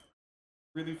really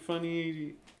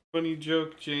funny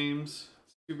joke, James.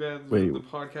 It's too bad the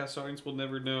podcast audience will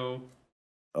never know.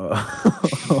 Well,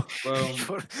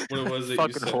 what it was that you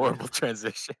Fucking said. horrible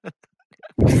transition.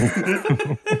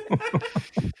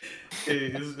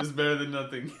 Hey, it's better than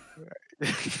nothing.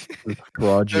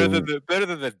 better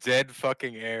than the dead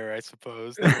fucking air, I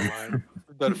suppose. Never mind.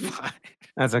 But fine.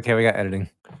 That's okay. We got editing.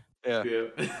 Yeah. Yeah.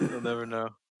 You'll never know.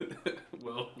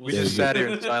 Well, We just sat here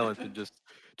in silence and just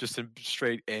in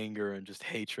straight anger and just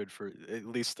hatred for at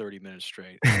least 30 minutes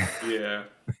straight. Yeah.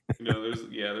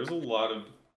 There's a lot of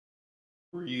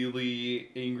really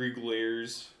angry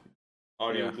glares,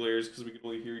 audio glares, because we can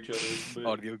only hear each other. But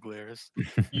audio glares.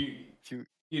 You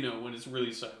know, when it's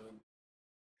really silent.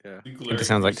 Yeah. It just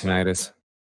sounds like tinnitus.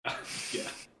 Yeah.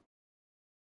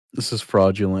 This is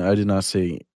fraudulent. I did not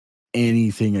say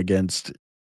anything against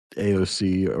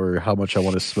AOC or how much I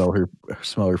want to smell her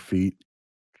feet.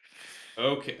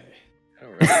 Okay. All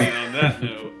right. And on that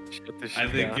note, I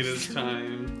think down. it is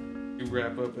time to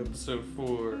wrap up episode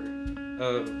 4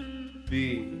 of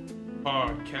the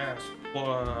Podcast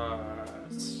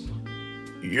Plus.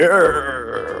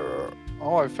 Yeah.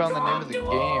 Oh, I found the name of the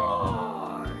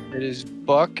game. It is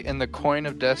Buck and the Coin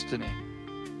of Destiny.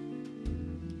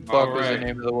 Buck was the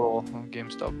name of the little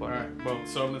GameStop one. Alright, well,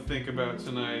 something to think about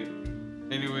tonight.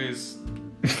 Anyways,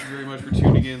 thank you very much for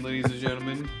tuning in, ladies and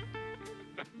gentlemen.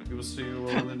 We will see you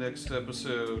all in the next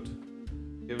episode.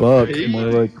 Buck,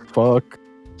 more like fuck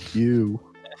you.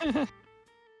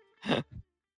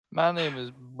 My name is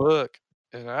Buck,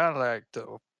 and I like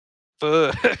to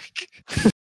fuck.